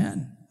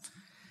 Amen.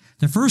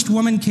 The first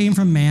woman came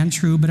from man,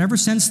 true, but ever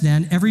since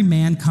then, every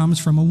man comes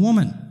from a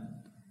woman.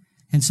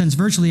 And since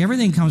virtually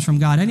everything comes from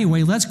God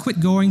anyway, let's quit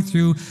going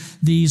through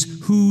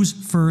these who's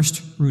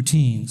first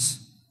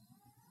routines.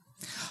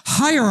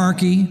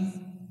 Hierarchy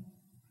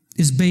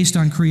is based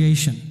on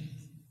creation.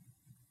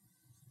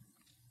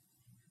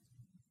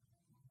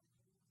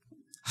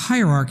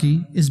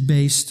 Hierarchy is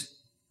based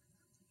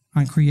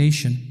on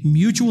creation.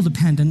 Mutual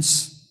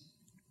dependence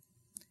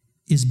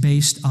is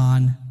based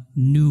on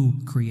new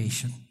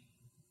creation.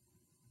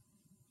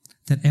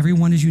 That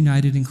everyone is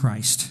united in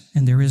Christ,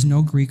 and there is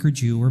no Greek or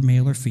Jew or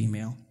male or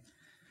female,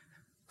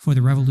 for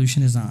the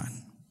revolution is on.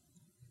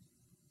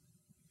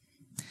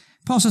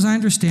 Paul says, I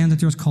understand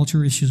that there's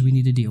cultural issues we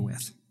need to deal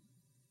with.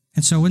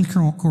 And so in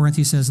Corinth,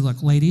 he says,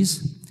 look,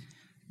 ladies,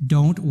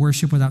 don't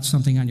worship without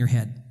something on your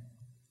head.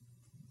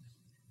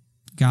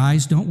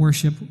 Guys, don't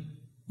worship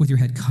with your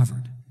head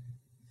covered.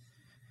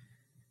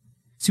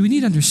 See, we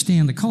need to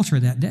understand the culture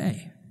of that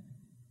day.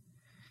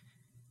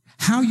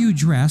 How you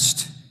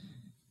dressed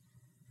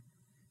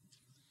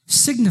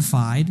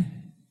signified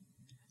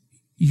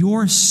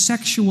your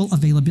sexual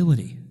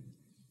availability.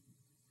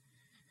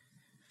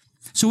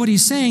 So what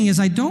he's saying is,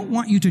 I don't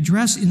want you to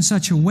dress in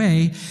such a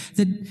way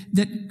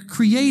that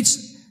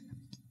creates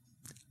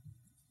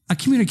a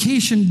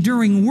communication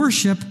during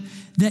worship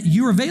that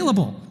you're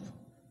available.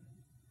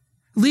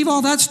 Leave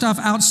all that stuff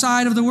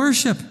outside of the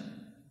worship.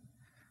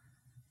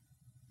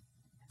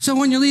 So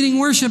when you're leading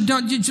worship,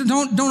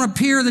 don't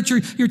appear that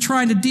you're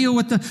trying to deal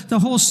with the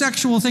whole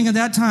sexual thing at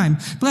that time.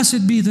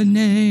 Blessed be the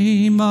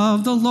name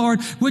of the Lord.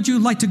 Would you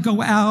like to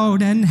go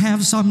out and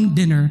have some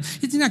dinner?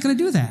 You're not going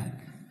to do that.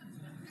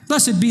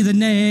 Blessed be the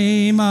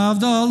name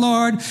of the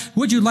Lord.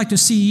 Would you like to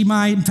see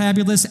my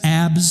fabulous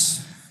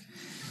abs?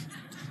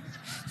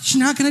 She's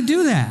not going to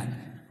do that.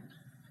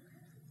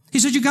 He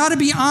said, you got to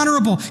be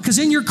honorable, because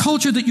in your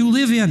culture that you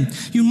live in,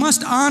 you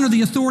must honor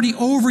the authority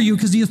over you,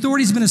 because the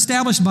authority has been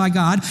established by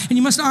God, and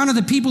you must honor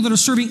the people that are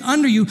serving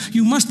under you.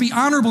 You must be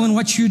honorable in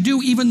what you do,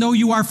 even though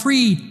you are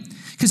free.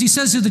 Because he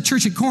says to the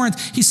church at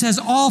Corinth, he says,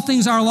 all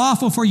things are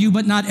lawful for you,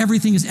 but not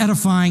everything is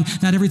edifying.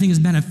 Not everything is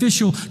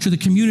beneficial to the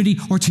community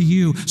or to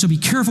you. So be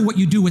careful what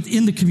you do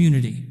within the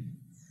community,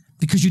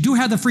 because you do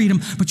have the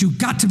freedom, but you've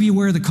got to be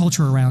aware of the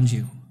culture around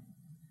you.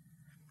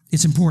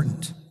 It's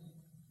important.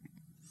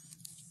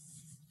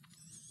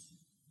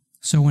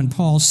 So when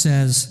Paul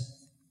says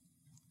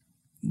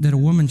that a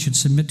woman should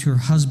submit to her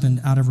husband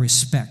out of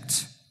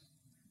respect,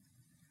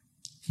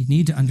 you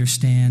need to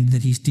understand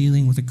that he's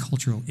dealing with a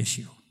cultural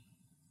issue.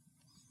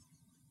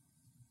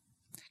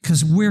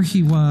 Because where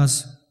he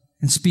was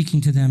and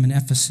speaking to them in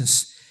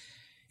Ephesus,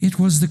 it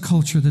was the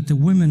culture that the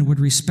women would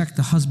respect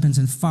the husbands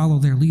and follow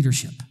their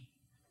leadership.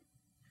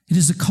 It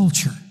is the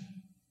culture.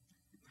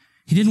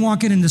 He didn't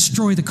walk in and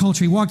destroy the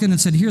culture. He walked in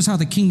and said, here's how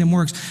the kingdom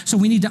works. So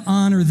we need to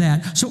honor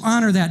that. So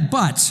honor that.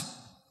 But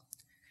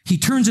he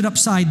turns it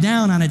upside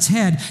down on its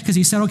head because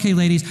he said, okay,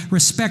 ladies,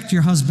 respect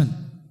your husband.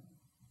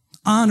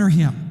 Honor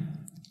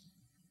him.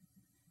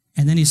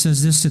 And then he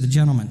says this to the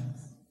gentleman.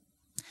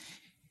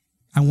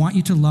 I want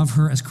you to love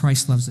her as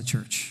Christ loves the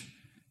church.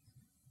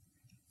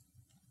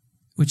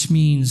 Which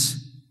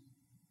means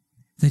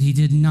that he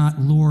did not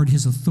lord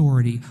his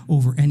authority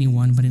over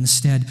anyone, but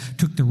instead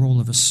took the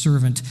role of a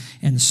servant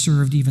and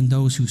served even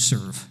those who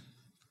serve.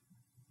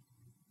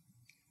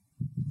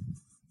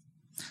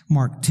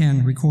 Mark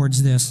 10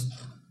 records this.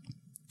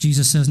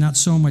 Jesus says, not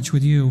so much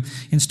with you.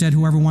 Instead,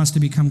 whoever wants to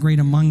become great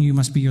among you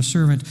must be your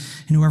servant,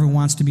 and whoever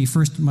wants to be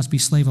first must be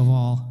slave of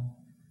all.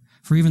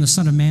 For even the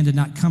Son of Man did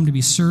not come to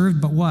be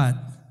served, but what?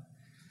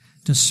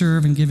 To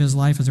serve and give his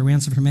life as a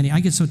ransom for many.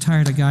 I get so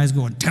tired of guys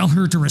going, tell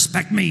her to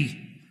respect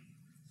me.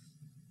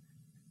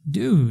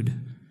 Dude,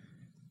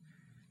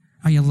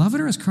 are you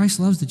loving her as Christ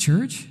loves the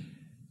church?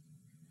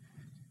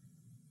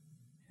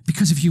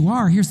 Because if you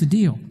are, here's the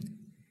deal.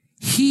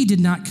 He did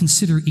not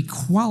consider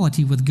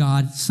equality with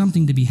God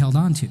something to be held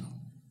on to.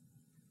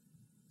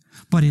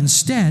 But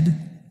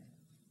instead,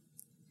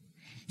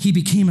 he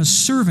became a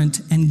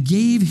servant and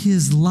gave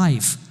his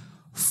life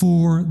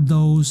for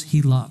those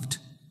he loved.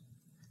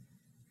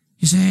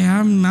 You say,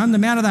 I'm the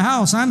man of the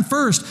house. I'm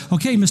first.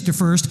 Okay, Mr.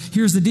 First,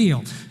 here's the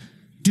deal.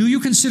 Do you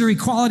consider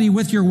equality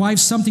with your wife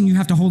something you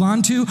have to hold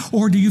on to?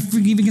 Or do you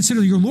even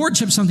consider your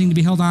lordship something to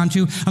be held on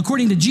to?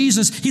 According to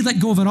Jesus, he let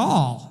go of it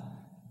all.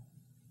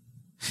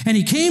 And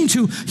he came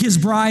to his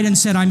bride and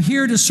said, I'm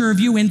here to serve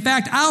you. In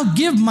fact, I'll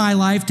give my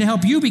life to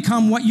help you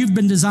become what you've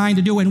been designed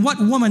to do. And what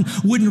woman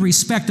wouldn't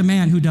respect a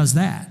man who does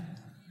that?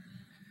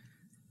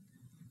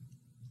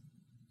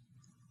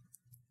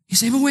 You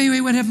say, but wait,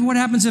 what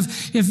happens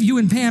if you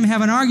and Pam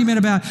have an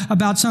argument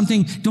about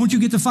something? Don't you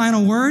get the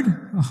final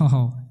word?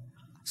 Oh,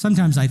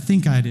 sometimes I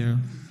think I do.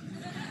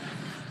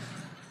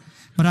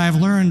 But I've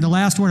learned the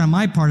last word on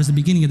my part is the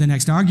beginning of the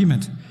next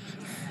argument.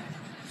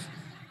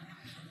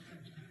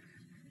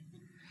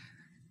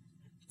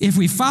 If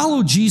we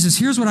follow Jesus,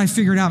 here's what I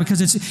figured out, because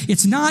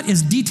it's not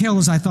as detailed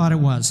as I thought it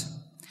was.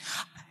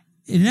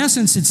 In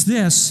essence, it's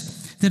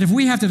this, that if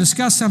we have to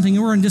discuss something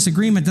and we're in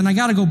disagreement, then I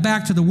got to go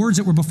back to the words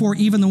that were before,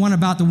 even the one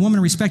about the woman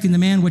respecting the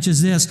man, which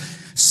is this: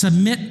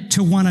 submit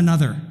to one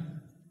another.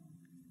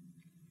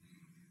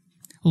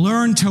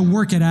 Learn to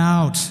work it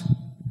out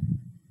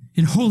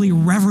in holy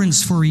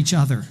reverence for each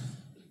other.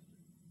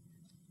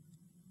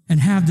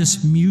 And have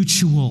this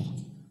mutual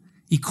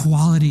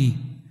equality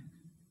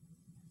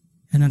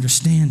and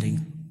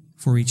understanding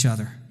for each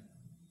other.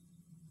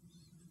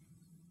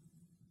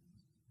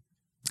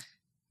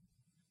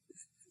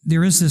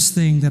 There is this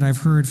thing that I've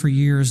heard for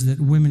years, that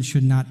women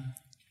should not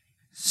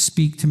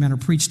speak to men or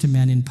preach to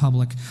men in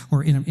public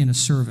or in a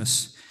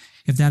service.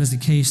 If that is the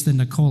case, then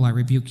Nicole, I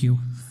rebuke you.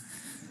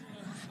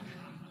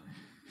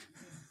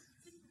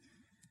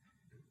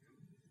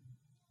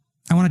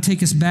 I want to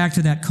take us back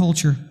to that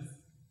culture.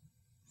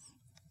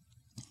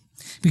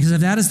 Because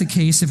if that is the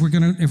case, if we're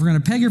going to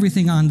peg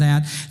everything on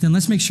that, then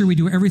let's make sure we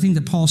do everything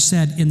that Paul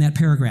said in that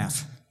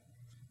paragraph.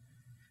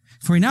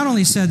 For he not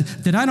only said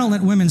that I don't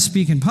let women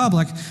speak in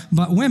public,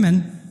 but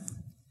women,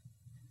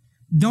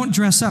 don't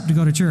dress up to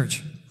go to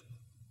church.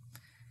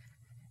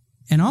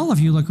 And all of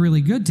you look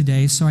really good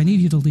today, so I need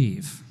you to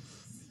leave.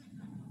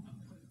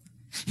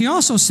 He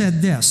also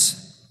said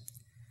this: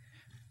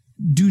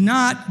 do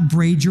not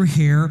braid your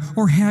hair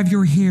or have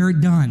your hair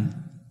done.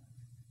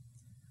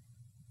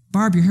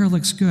 Barb, your hair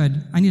looks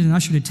good. I need an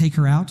usher to take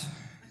her out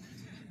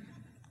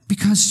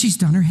because she's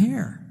done her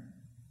hair.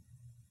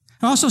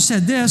 I also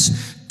said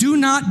this: do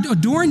not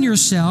adorn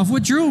yourself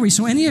with jewelry.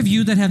 So any of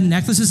you that have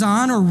necklaces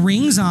on or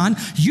rings on,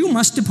 you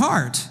must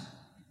depart.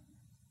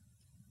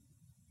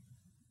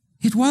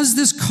 It was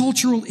this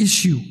cultural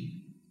issue.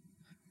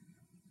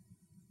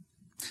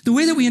 The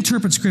way that we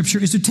interpret Scripture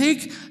is to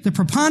take the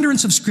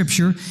preponderance of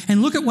Scripture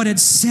and look at what it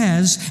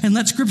says and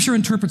let Scripture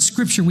interpret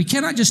Scripture. We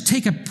cannot just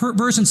take a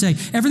verse and say,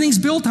 everything's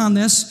built on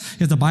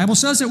this. If the Bible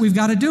says it, we've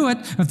got to do it.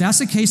 If that's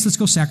the case, let's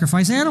go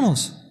sacrifice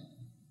animals.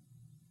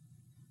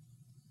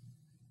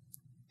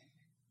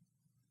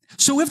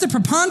 So if the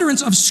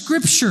preponderance of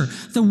Scripture,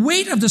 the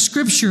weight of the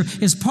Scripture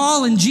is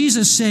Paul and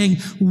Jesus saying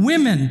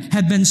women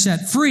have been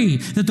set free,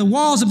 that the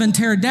walls have been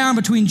teared down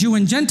between Jew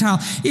and Gentile,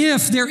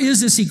 if there is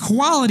this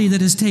equality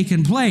that has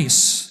taken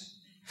place,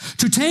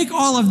 to take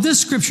all of this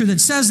Scripture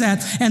that says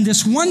that and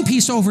this one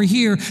piece over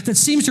here that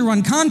seems to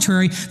run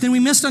contrary, then we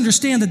must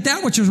understand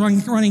that which is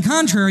running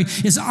contrary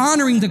is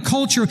honoring the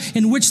culture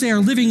in which they are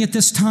living at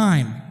this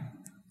time.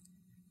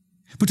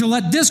 But to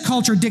let this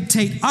culture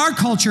dictate our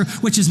culture,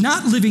 which is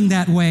not living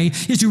that way,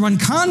 is to run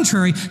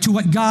contrary to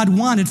what God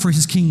wanted for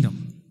his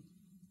kingdom.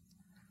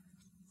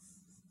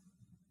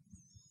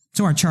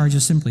 So our charge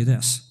is simply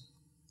this.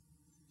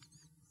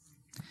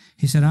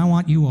 He said, I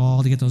want you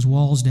all to get those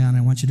walls down.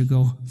 I want you to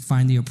go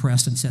find the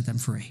oppressed and set them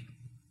free.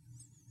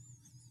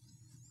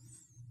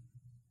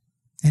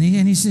 And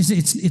he says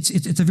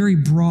it's a very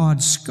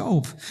broad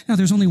scope. Now,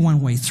 there's only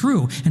one way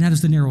through, and that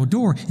is the narrow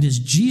door. It is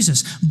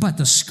Jesus. But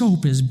the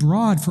scope is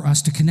broad for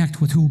us to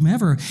connect with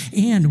whomever.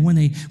 And when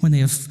they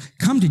have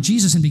come to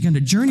Jesus and begun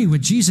to journey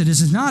with Jesus, it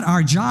is not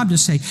our job to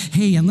say,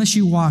 hey, unless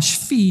you wash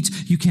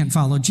feet, you can't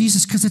follow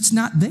Jesus, because it's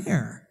not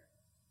there.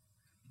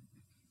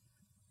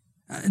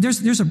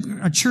 There's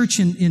a church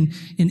in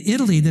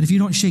Italy that if you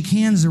don't shake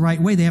hands the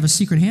right way, they have a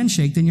secret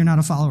handshake, then you're not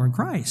a follower of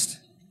Christ.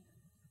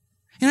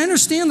 And I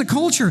understand the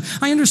culture.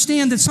 I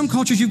understand that some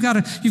cultures you've got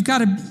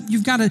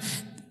to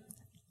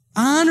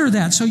honor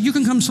that. So you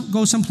can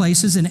go some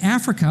places in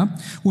Africa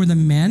where the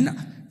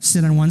men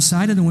sit on one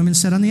side and the women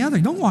sit on the other.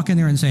 Don't walk in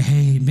there and say,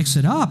 hey, mix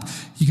it up.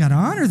 You got to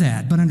honor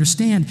that. But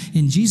understand,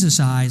 in Jesus'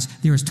 eyes,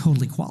 there is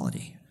total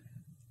equality.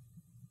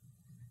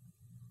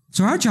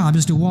 So our job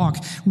is to walk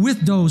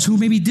with those who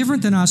may be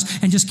different than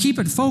us and just keep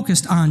it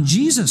focused on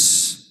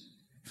Jesus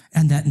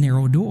and that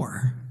narrow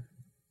door.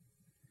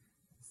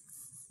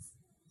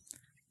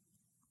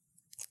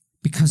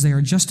 Because they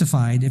are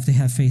justified if they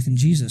have faith in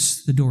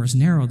Jesus. The door is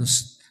narrow, the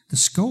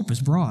scope is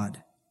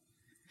broad.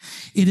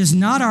 It is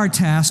not our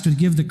task to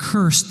give the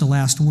cursed the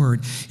last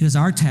word. It is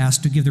our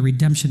task to give the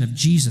redemption of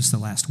Jesus the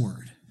last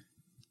word.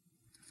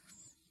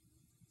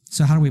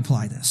 So how do we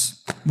apply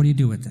this? What do you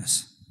do with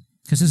this?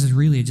 Because this is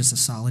really just a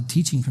solid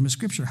teaching from the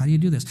Scripture. How do you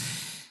do this?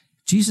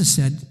 Jesus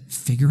said,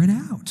 figure it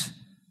out.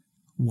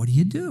 What do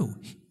you do?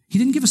 He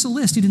didn't give us a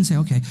list. He didn't say,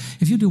 okay,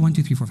 if you do 1,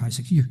 2, 3, 4, 5,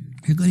 6, you're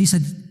good. He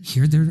said,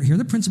 here are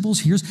the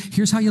principles.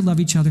 Here's how you love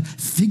each other.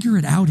 Figure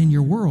it out in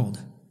your world.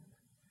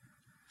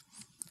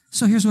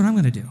 So here's what I'm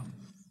going to do.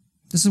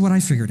 This is what I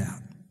figured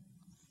out.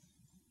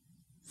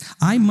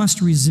 I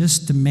must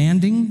resist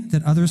demanding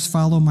that others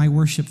follow my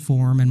worship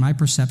form and my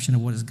perception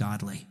of what is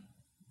godly.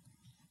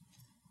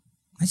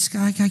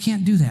 I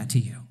can't do that to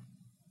you.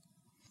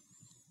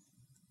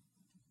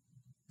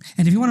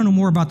 And if you want to know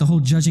more about the whole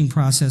judging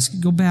process,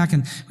 go back,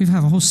 and we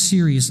have a whole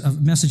series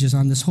of messages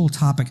on this whole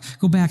topic.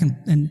 Go back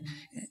and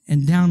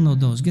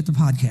download those. Get the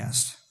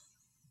podcast.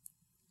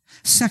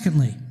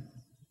 Secondly,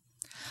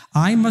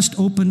 I must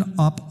open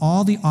up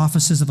all the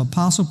offices of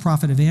apostle,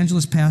 prophet,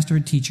 evangelist, pastor,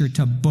 and teacher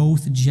to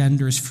both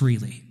genders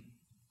freely.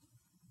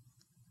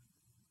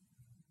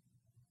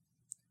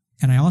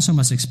 And I also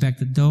must expect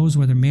that those,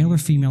 whether male or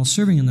female,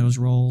 serving in those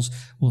roles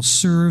will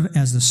serve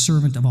as the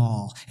servant of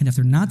all. And if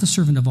they're not the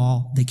servant of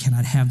all, they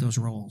cannot have those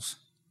roles.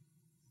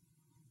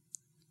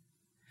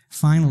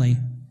 Finally,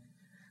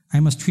 I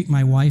must treat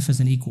my wife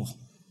as an equal,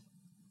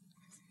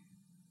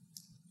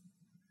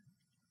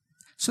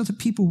 so that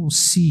people will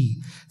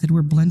see that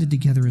we're blended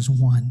together as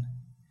one,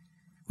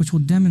 which will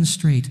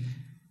demonstrate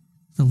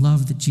the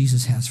love that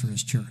Jesus has for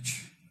his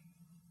church.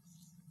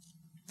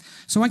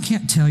 So I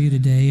can't tell you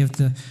today if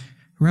the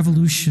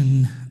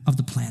revolution of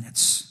the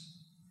planets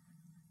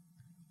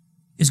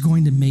is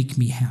going to make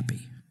me happy.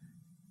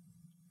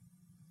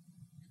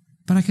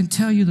 But I can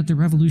tell you that the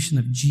revolution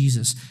of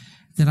Jesus,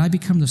 that I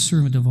become the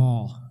servant of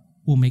all,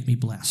 will make me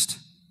blessed.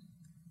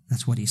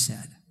 That's what he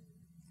said.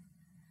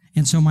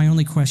 And so my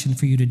only question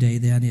for you today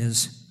then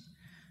is,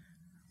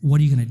 what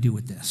are you going to do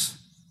with this?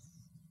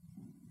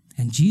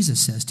 And Jesus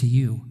says to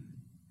you,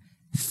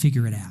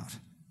 figure it out.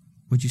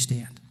 Would you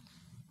stand?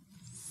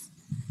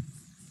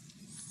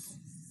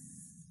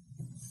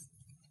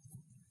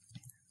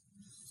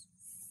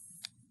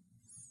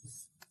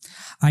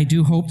 I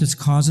do hope this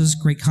causes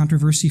great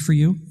controversy for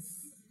you.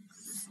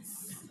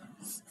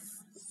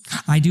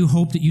 I do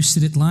hope that you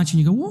sit at lunch and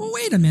you go, whoa,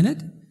 wait a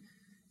minute.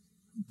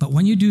 But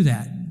when you do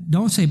that,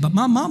 don't say, but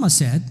my mama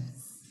said.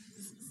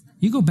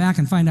 You go back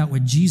and find out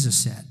what Jesus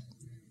said.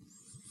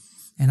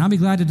 And I'll be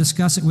glad to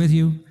discuss it with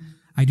you.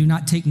 I do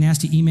not take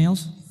nasty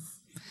emails,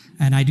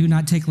 and I do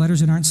not take letters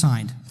that aren't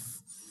signed.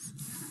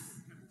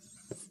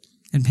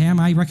 And Pam,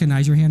 I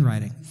recognize your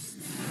handwriting.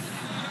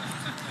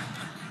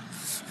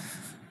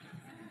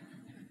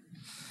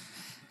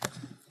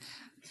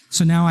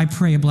 So now I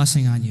pray a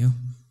blessing on you.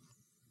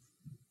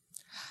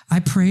 I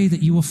pray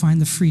that you will find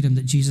the freedom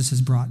that Jesus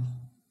has brought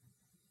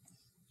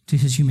to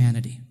his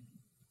humanity.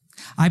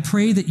 I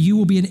pray that you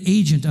will be an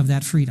agent of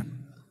that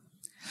freedom.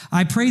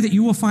 I pray that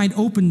you will find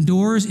open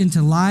doors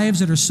into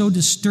lives that are so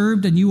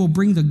disturbed, and you will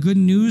bring the good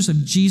news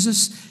of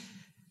Jesus,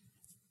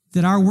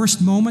 that our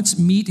worst moments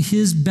meet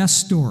his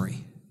best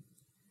story,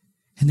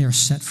 and they are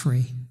set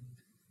free.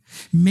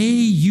 May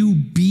you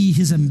be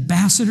his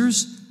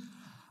ambassadors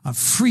of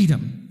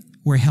freedom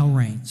where hell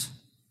reigns.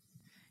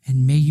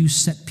 And may you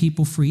set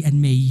people free,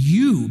 and may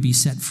you be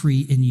set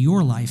free in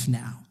your life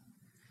now.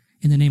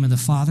 In the name of the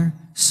Father,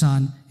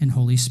 Son, and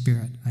Holy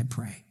Spirit, I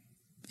pray.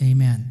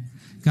 Amen.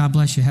 God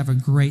bless you. Have a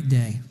great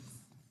day.